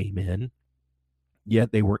east came in.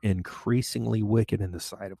 Yet they were increasingly wicked in the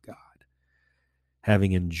sight of God.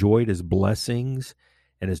 Having enjoyed his blessings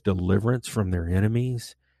and his deliverance from their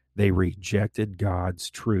enemies, they rejected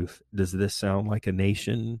God's truth. Does this sound like a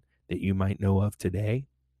nation that you might know of today?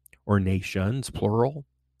 Or nations, plural?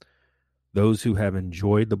 Those who have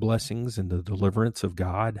enjoyed the blessings and the deliverance of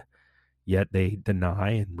God, yet they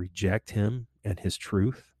deny and reject him and his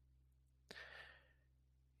truth.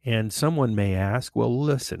 And someone may ask, well,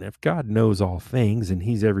 listen, if God knows all things and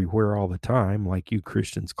he's everywhere all the time, like you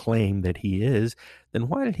Christians claim that he is, then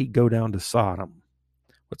why did he go down to Sodom?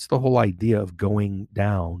 What's the whole idea of going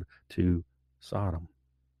down to Sodom?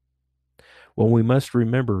 Well, we must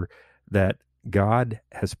remember that God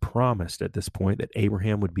has promised at this point that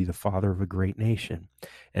Abraham would be the father of a great nation,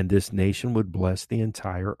 and this nation would bless the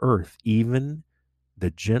entire earth. Even the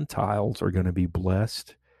Gentiles are going to be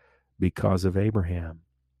blessed because of Abraham.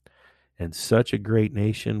 And such a great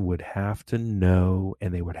nation would have to know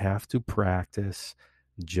and they would have to practice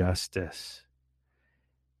justice.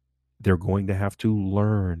 They're going to have to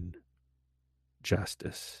learn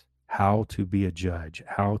justice, how to be a judge,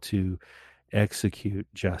 how to execute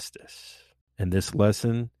justice. And this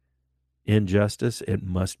lesson in justice, it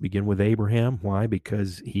must begin with Abraham. Why?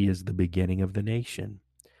 Because he is the beginning of the nation.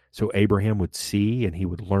 So Abraham would see and he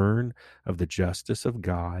would learn of the justice of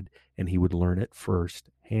God, and he would learn it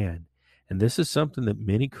firsthand. And this is something that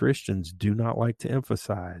many Christians do not like to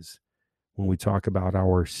emphasize when we talk about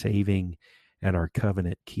our saving and our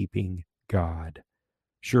covenant keeping God.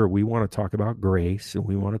 Sure, we want to talk about grace and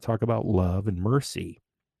we want to talk about love and mercy.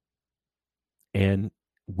 And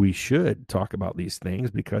we should talk about these things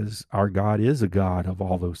because our God is a God of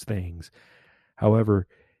all those things. However,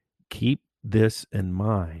 keep this in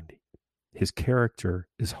mind. His character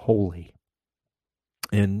is holy.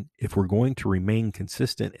 And if we're going to remain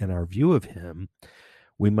consistent in our view of him,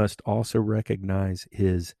 we must also recognize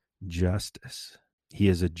his justice. He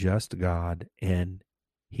is a just God, and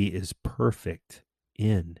he is perfect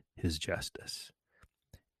in his justice.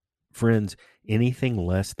 Friends, anything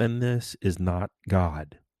less than this is not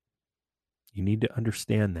God. You need to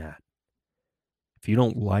understand that. If you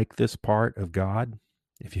don't like this part of God,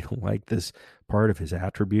 if you don't like this part of his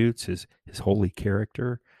attributes, his holy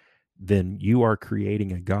character, then you are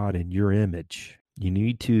creating a God in your image. You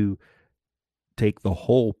need to take the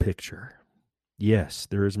whole picture. Yes,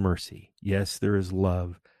 there is mercy. Yes, there is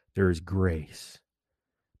love. There is grace.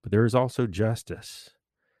 But there is also justice.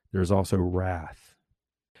 There is also wrath.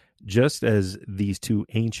 Just as these two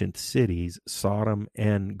ancient cities, Sodom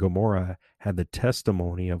and Gomorrah, had the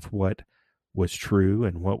testimony of what was true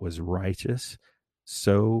and what was righteous,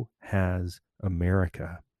 so has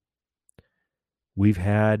America. We've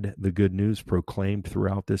had the good news proclaimed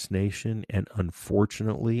throughout this nation, and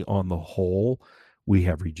unfortunately, on the whole, we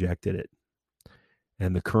have rejected it.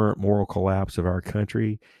 And the current moral collapse of our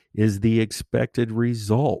country is the expected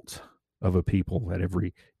result of a people that have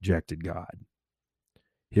rejected God.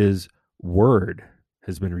 His word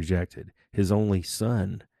has been rejected. His only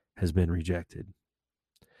son has been rejected.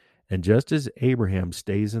 And just as Abraham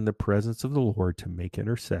stays in the presence of the Lord to make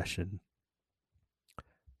intercession,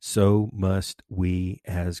 so must we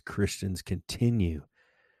as Christians continue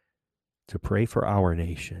to pray for our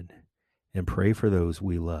nation and pray for those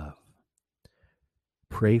we love.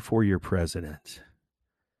 Pray for your president.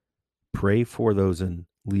 Pray for those in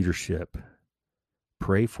leadership.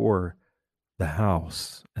 Pray for the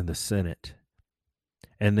House and the Senate.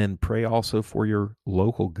 And then pray also for your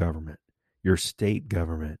local government, your state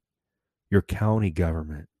government, your county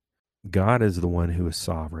government. God is the one who is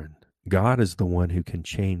sovereign. God is the one who can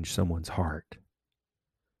change someone's heart.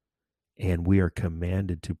 And we are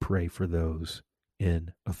commanded to pray for those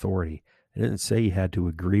in authority. I didn't say you had to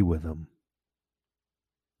agree with them,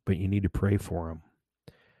 but you need to pray for them.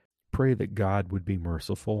 Pray that God would be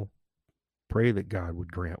merciful. Pray that God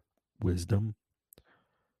would grant wisdom.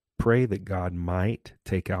 Pray that God might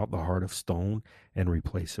take out the heart of stone and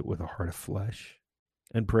replace it with a heart of flesh.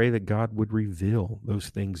 And pray that God would reveal those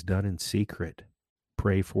things done in secret.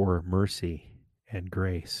 Pray for mercy and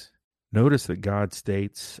grace. Notice that God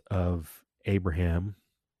states of Abraham,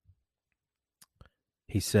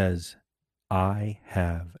 he says, I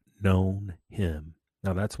have known him.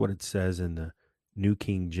 Now that's what it says in the New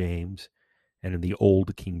King James and in the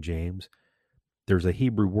Old King James. There's a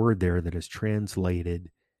Hebrew word there that is translated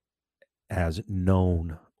as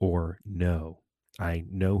known or know. I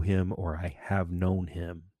know him or I have known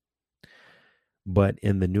him. But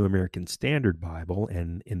in the New American Standard Bible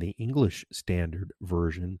and in the English Standard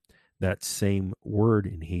Version, that same word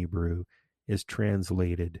in Hebrew is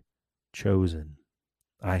translated chosen.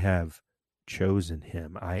 I have chosen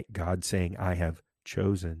him. God saying, I have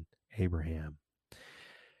chosen Abraham.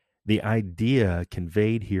 The idea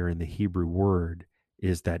conveyed here in the Hebrew word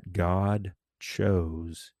is that God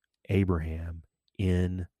chose Abraham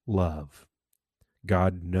in love.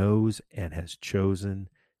 God knows and has chosen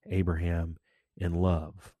Abraham in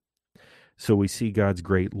love. So we see God's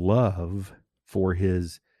great love for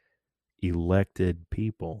his elected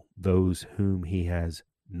people, those whom he has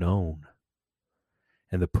known.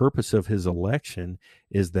 And the purpose of his election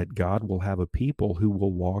is that God will have a people who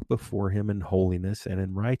will walk before him in holiness and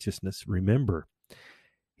in righteousness. Remember,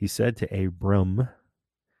 he said to Abram,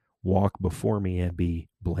 walk before me and be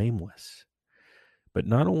blameless. But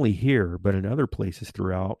not only here, but in other places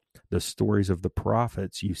throughout the stories of the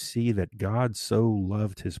prophets, you see that God so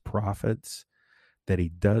loved his prophets that he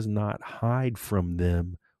does not hide from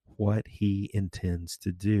them what he intends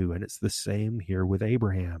to do. And it's the same here with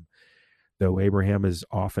Abraham. Though Abraham is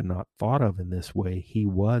often not thought of in this way, he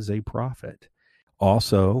was a prophet.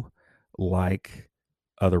 Also, like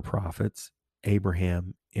other prophets,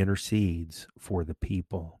 Abraham intercedes for the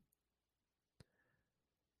people.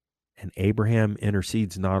 And Abraham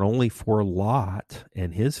intercedes not only for Lot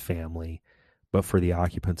and his family, but for the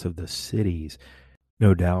occupants of the cities.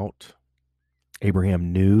 No doubt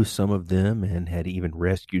Abraham knew some of them and had even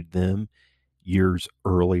rescued them years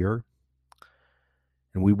earlier.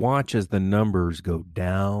 And we watch as the numbers go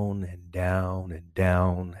down and down and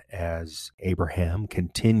down as Abraham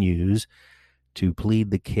continues to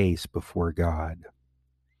plead the case before God.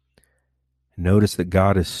 Notice that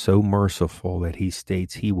God is so merciful that he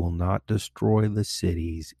states he will not destroy the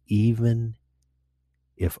cities, even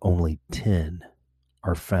if only 10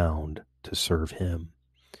 are found to serve him.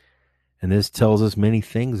 And this tells us many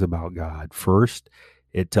things about God. First,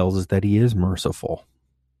 it tells us that he is merciful.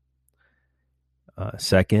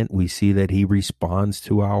 Second, we see that he responds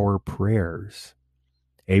to our prayers.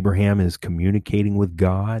 Abraham is communicating with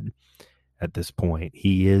God at this point.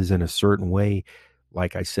 He is, in a certain way,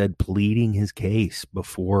 like I said, pleading his case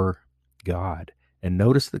before God. And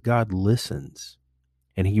notice that God listens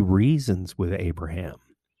and he reasons with Abraham.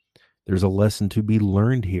 There's a lesson to be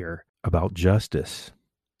learned here about justice.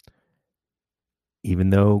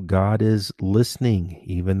 Even though God is listening,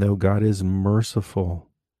 even though God is merciful,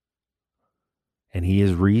 and he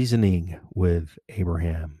is reasoning with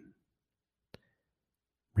Abraham,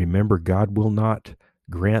 remember, God will not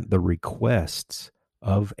grant the requests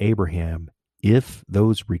of Abraham if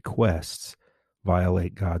those requests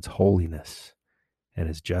violate God's holiness and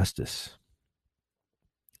his justice.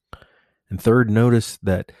 And third, notice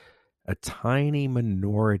that a tiny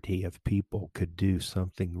minority of people could do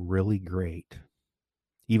something really great.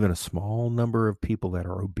 Even a small number of people that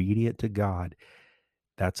are obedient to God,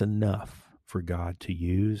 that's enough for God to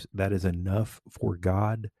use. That is enough for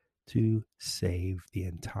God to save the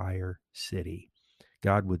entire city.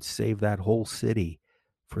 God would save that whole city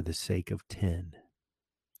for the sake of 10.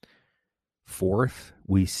 Fourth,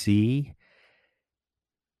 we see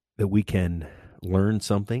that we can learn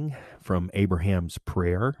something from Abraham's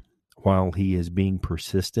prayer. While he is being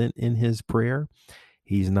persistent in his prayer,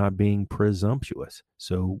 he's not being presumptuous.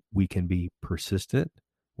 So we can be persistent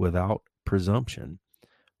without presumption.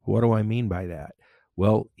 What do I mean by that?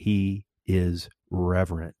 Well, he is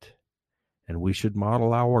reverent, and we should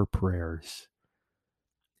model our prayers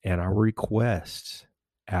and our requests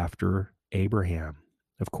after Abraham.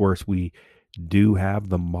 Of course, we do have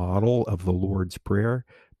the model of the Lord's Prayer,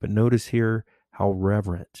 but notice here how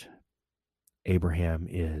reverent Abraham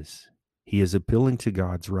is. He is appealing to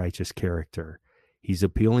God's righteous character. He's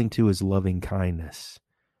appealing to his loving kindness,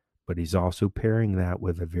 but he's also pairing that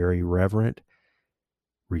with a very reverent,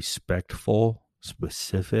 respectful,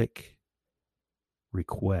 specific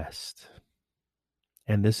request.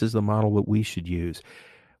 And this is the model that we should use.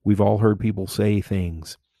 We've all heard people say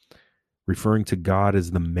things referring to God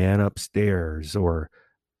as the man upstairs, or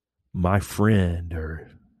my friend, or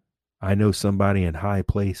I know somebody in high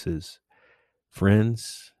places.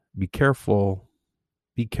 Friends, be careful.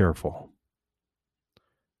 Be careful.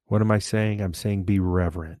 What am I saying? I'm saying be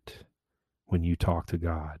reverent when you talk to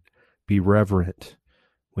God. Be reverent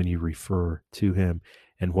when you refer to him.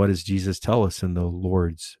 And what does Jesus tell us in the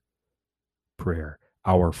Lord's Prayer?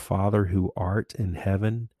 Our Father who art in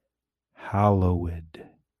heaven, hallowed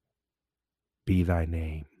be thy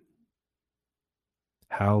name.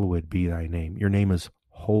 Hallowed be thy name. Your name is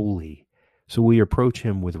holy. So we approach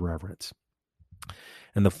him with reverence.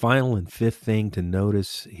 And the final and fifth thing to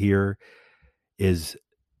notice here is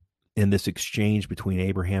in this exchange between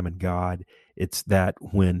Abraham and God, it's that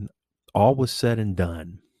when all was said and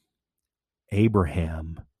done,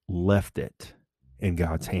 Abraham left it in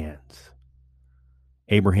God's hands.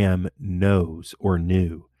 Abraham knows or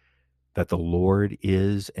knew that the Lord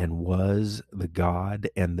is and was the God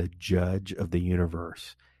and the judge of the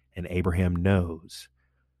universe. And Abraham knows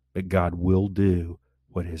that God will do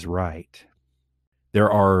what is right.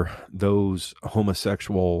 There are those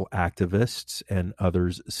homosexual activists and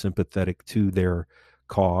others sympathetic to their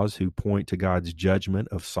cause who point to God's judgment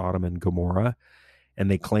of Sodom and Gomorrah,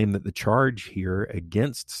 and they claim that the charge here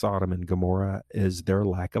against Sodom and Gomorrah is their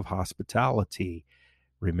lack of hospitality.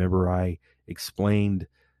 Remember, I explained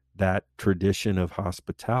that tradition of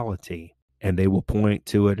hospitality, and they will point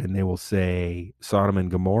to it and they will say Sodom and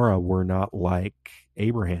Gomorrah were not like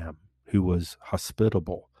Abraham, who was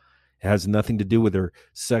hospitable. It has nothing to do with their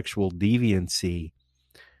sexual deviancy.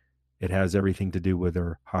 It has everything to do with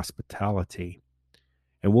their hospitality.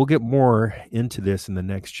 And we'll get more into this in the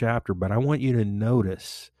next chapter, but I want you to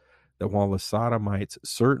notice that while the Sodomites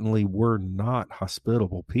certainly were not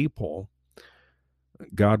hospitable people,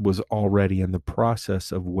 God was already in the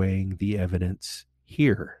process of weighing the evidence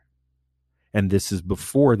here. And this is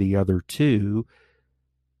before the other two,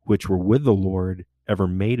 which were with the Lord, ever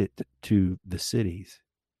made it to the cities.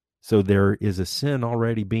 So there is a sin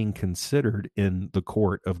already being considered in the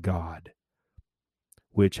court of God,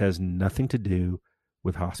 which has nothing to do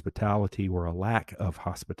with hospitality or a lack of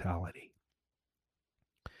hospitality.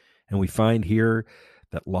 And we find here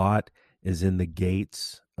that Lot is in the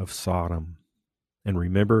gates of Sodom. And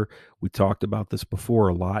remember, we talked about this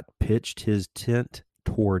before. Lot pitched his tent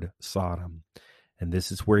toward Sodom, and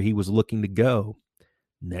this is where he was looking to go.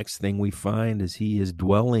 Next thing we find is he is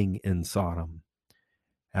dwelling in Sodom.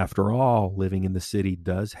 After all, living in the city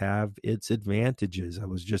does have its advantages. I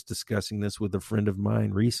was just discussing this with a friend of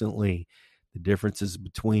mine recently. The differences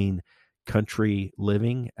between country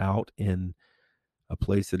living out in a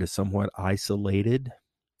place that is somewhat isolated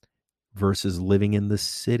versus living in the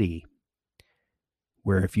city,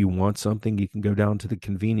 where if you want something, you can go down to the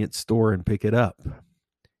convenience store and pick it up.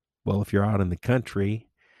 Well, if you're out in the country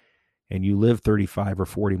and you live 35 or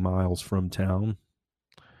 40 miles from town,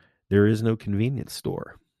 there is no convenience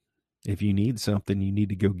store. If you need something, you need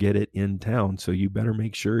to go get it in town. So you better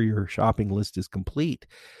make sure your shopping list is complete.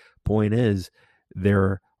 Point is,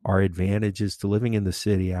 there are advantages to living in the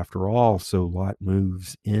city after all. So Lot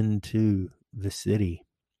moves into the city.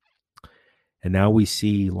 And now we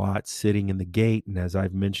see Lot sitting in the gate. And as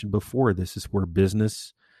I've mentioned before, this is where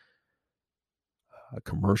business,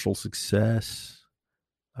 commercial success,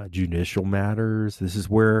 judicial matters, this is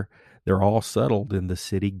where they're all settled in the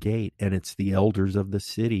city gate. And it's the elders of the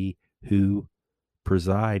city who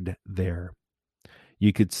preside there.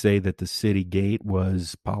 You could say that the city gate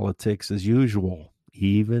was politics as usual,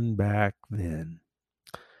 even back then.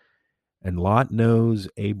 And Lot knows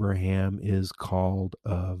Abraham is called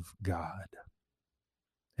of God.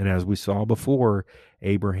 And as we saw before,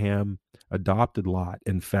 Abraham adopted Lot.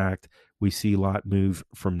 In fact, we see Lot move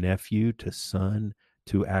from nephew to son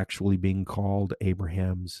to actually being called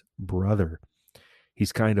Abraham's brother.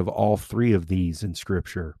 He's kind of all three of these in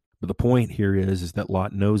Scripture. But the point here is that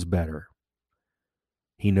Lot knows better.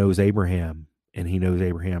 He knows Abraham and he knows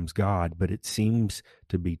Abraham's God, but it seems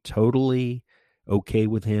to be totally okay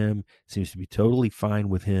with him, seems to be totally fine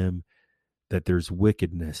with him that there's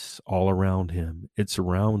wickedness all around him. It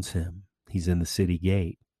surrounds him. He's in the city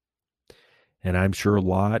gate. And I'm sure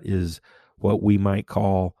Lot is what we might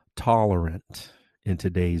call tolerant in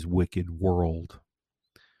today's wicked world.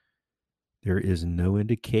 There is no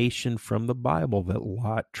indication from the Bible that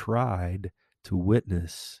Lot tried to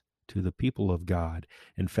witness to the people of God.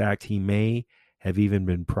 In fact, he may have even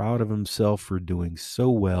been proud of himself for doing so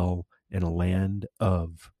well in a land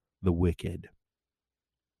of the wicked.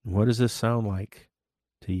 What does this sound like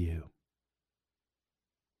to you?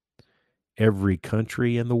 Every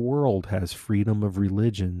country in the world has freedom of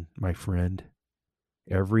religion, my friend.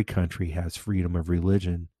 Every country has freedom of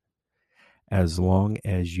religion as long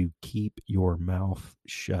as you keep your mouth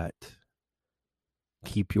shut.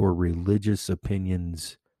 Keep your religious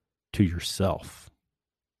opinions to yourself.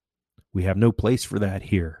 We have no place for that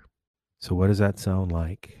here. So what does that sound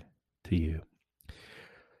like to you?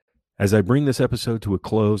 As I bring this episode to a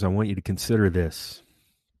close, I want you to consider this.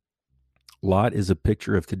 Lot is a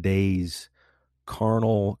picture of today's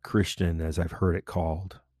carnal Christian, as I've heard it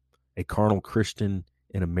called. A carnal Christian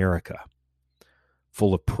in America,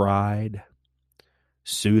 full of pride,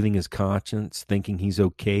 soothing his conscience, thinking he's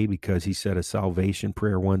okay because he said a salvation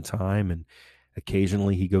prayer one time and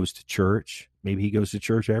occasionally he goes to church. Maybe he goes to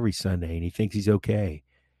church every Sunday and he thinks he's okay.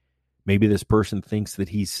 Maybe this person thinks that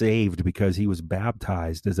he's saved because he was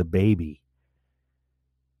baptized as a baby.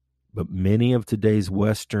 But many of today's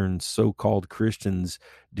Western so-called Christians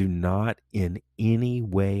do not in any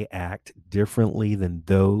way act differently than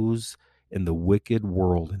those in the wicked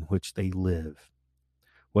world in which they live.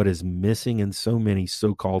 What is missing in so many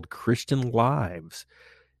so-called Christian lives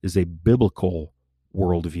is a biblical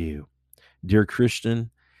worldview. Dear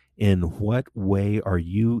Christian, in what way are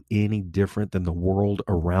you any different than the world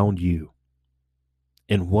around you?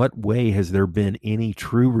 In what way has there been any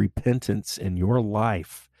true repentance in your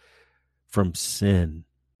life from sin?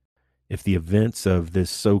 If the events of this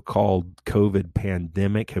so-called COVID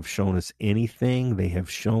pandemic have shown us anything, they have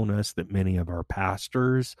shown us that many of our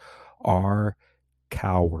pastors are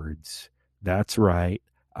cowards. That's right.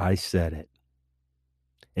 I said it.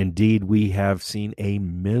 Indeed, we have seen a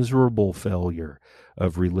miserable failure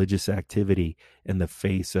of religious activity in the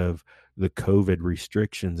face of the COVID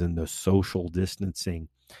restrictions and the social distancing.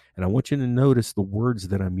 And I want you to notice the words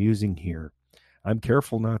that I'm using here. I'm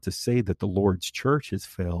careful not to say that the Lord's church has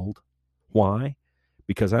failed. Why?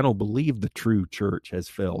 Because I don't believe the true church has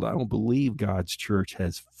failed. I don't believe God's church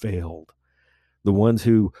has failed. The ones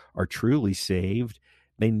who are truly saved,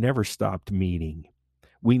 they never stopped meeting.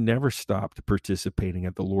 We never stopped participating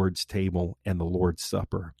at the Lord's table and the Lord's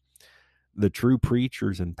Supper. The true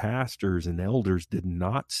preachers and pastors and elders did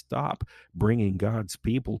not stop bringing God's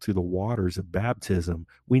people to the waters of baptism.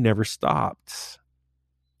 We never stopped.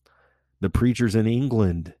 The preachers in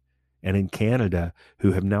England and in Canada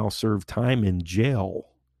who have now served time in jail,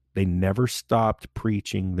 they never stopped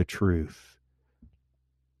preaching the truth.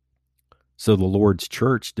 So the Lord's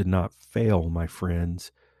church did not fail, my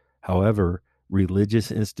friends. However,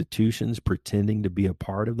 religious institutions pretending to be a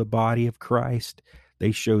part of the body of Christ,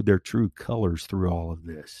 they showed their true colors through all of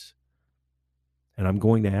this. And I'm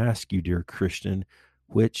going to ask you, dear Christian,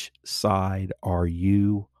 which side are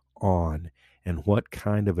you on? And what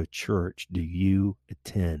kind of a church do you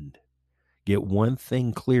attend? Get one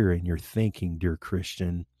thing clear in your thinking, dear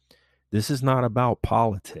Christian. This is not about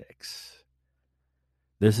politics.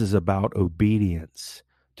 This is about obedience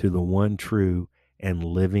to the one true and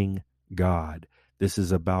living God. This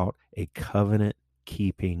is about a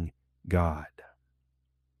covenant-keeping God.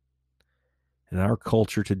 And our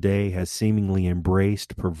culture today has seemingly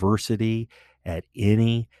embraced perversity at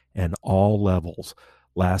any and all levels.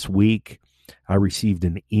 Last week, I received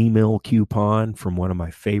an email coupon from one of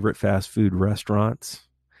my favorite fast food restaurants.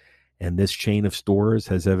 And this chain of stores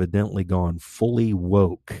has evidently gone fully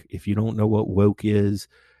woke. If you don't know what woke is,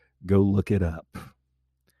 go look it up.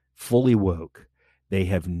 Fully woke. They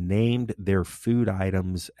have named their food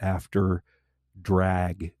items after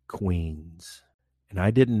drag queens. And I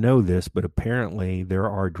didn't know this, but apparently there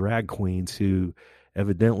are drag queens who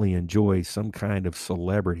evidently enjoy some kind of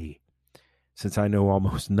celebrity. Since I know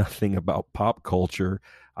almost nothing about pop culture,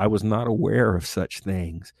 I was not aware of such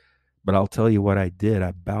things. But I'll tell you what I did.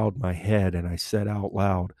 I bowed my head and I said out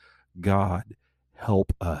loud, God,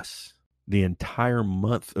 help us. The entire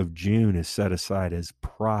month of June is set aside as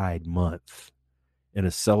Pride Month in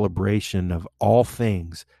a celebration of all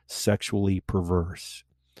things sexually perverse.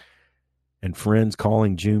 And friends,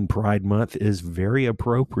 calling June Pride Month is very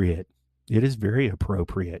appropriate. It is very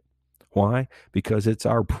appropriate. Why? Because it's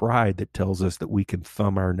our pride that tells us that we can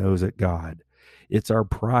thumb our nose at God. It's our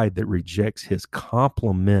pride that rejects his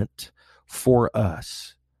compliment for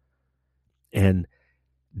us and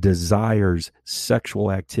desires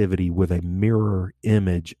sexual activity with a mirror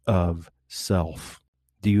image of self.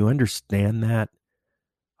 Do you understand that?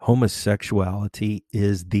 Homosexuality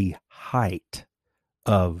is the height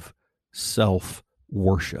of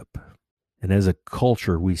self-worship. And as a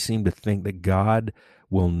culture, we seem to think that God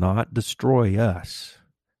will not destroy us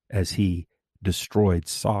as he destroyed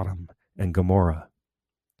Sodom and Gomorrah.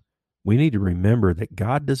 We need to remember that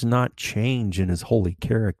God does not change in his holy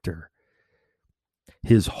character.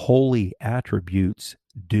 His holy attributes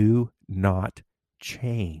do not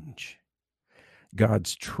change.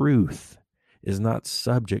 God's truth is not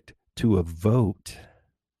subject to a vote.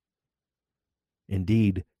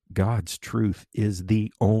 Indeed, God's truth is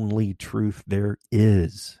the only truth there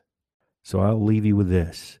is. So I'll leave you with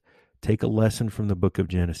this. Take a lesson from the book of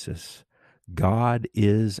Genesis. God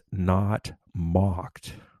is not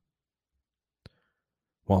mocked.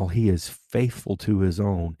 While he is faithful to his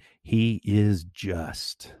own, he is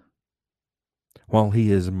just. While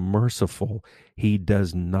he is merciful, he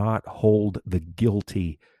does not hold the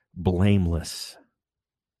guilty blameless.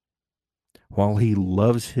 While he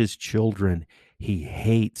loves his children, he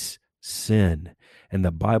hates sin. And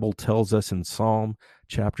the Bible tells us in Psalm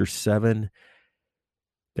chapter 7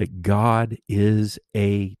 that God is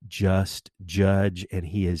a just judge and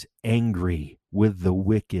he is angry with the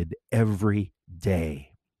wicked every day.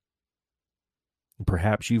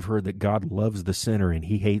 Perhaps you've heard that God loves the sinner and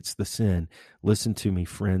he hates the sin. Listen to me,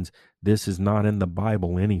 friends. This is not in the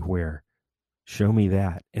Bible anywhere. Show me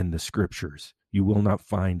that in the scriptures. You will not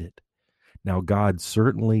find it. Now, God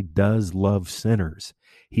certainly does love sinners.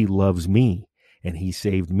 He loves me and he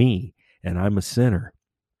saved me and I'm a sinner.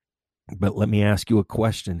 But let me ask you a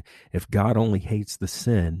question. If God only hates the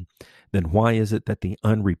sin, then why is it that the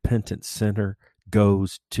unrepentant sinner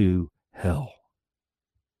goes to hell?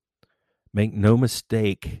 Make no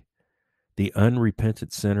mistake, the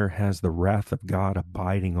unrepentant sinner has the wrath of God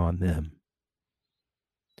abiding on them.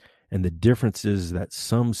 And the difference is that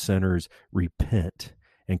some sinners repent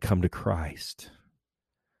and come to Christ.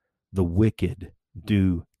 The wicked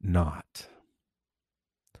do not.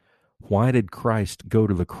 Why did Christ go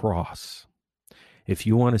to the cross? If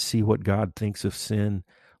you want to see what God thinks of sin,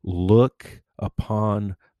 look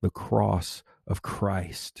upon the cross of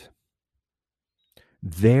Christ.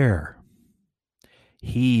 There,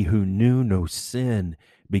 he who knew no sin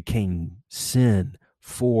became sin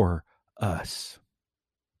for us.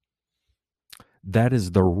 That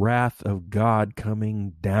is the wrath of God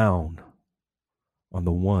coming down on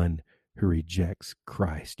the one who rejects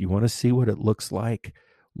Christ. You want to see what it looks like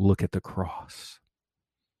look at the cross.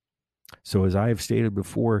 So as I have stated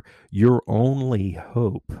before, your only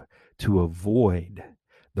hope to avoid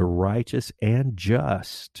the righteous and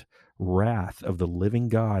just wrath of the living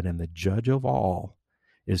God and the judge of all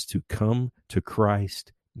is to come to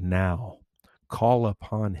Christ now. Call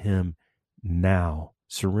upon him now.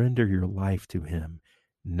 Surrender your life to him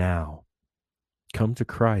now. Come to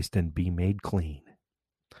Christ and be made clean.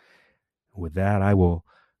 With that, I will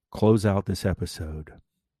close out this episode.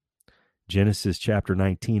 Genesis chapter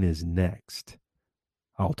 19 is next.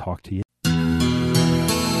 I'll talk to you.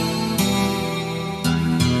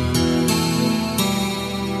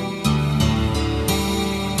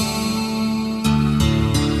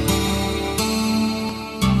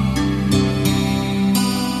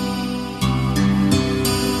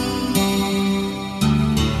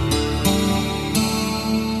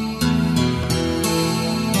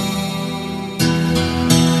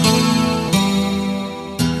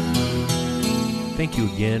 Thank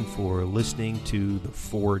you again for listening to the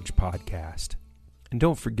Forge podcast. And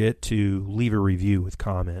don't forget to leave a review with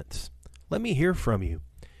comments. Let me hear from you.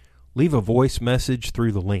 Leave a voice message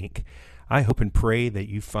through the link. I hope and pray that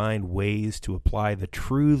you find ways to apply the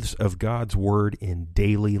truths of God's Word in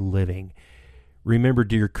daily living. Remember,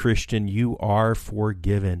 dear Christian, you are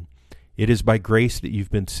forgiven. It is by grace that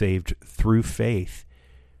you've been saved through faith.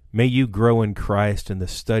 May you grow in Christ in the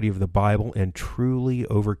study of the Bible and truly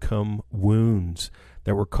overcome wounds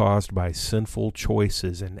that were caused by sinful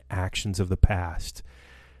choices and actions of the past.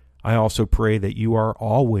 I also pray that you are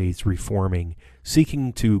always reforming,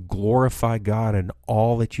 seeking to glorify God in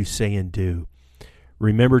all that you say and do.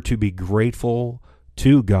 Remember to be grateful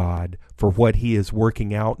to God for what He is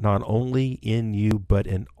working out not only in you but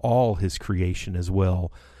in all His creation as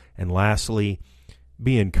well. And lastly,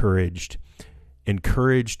 be encouraged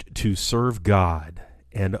to serve God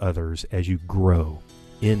and others as you grow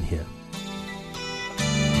in Him.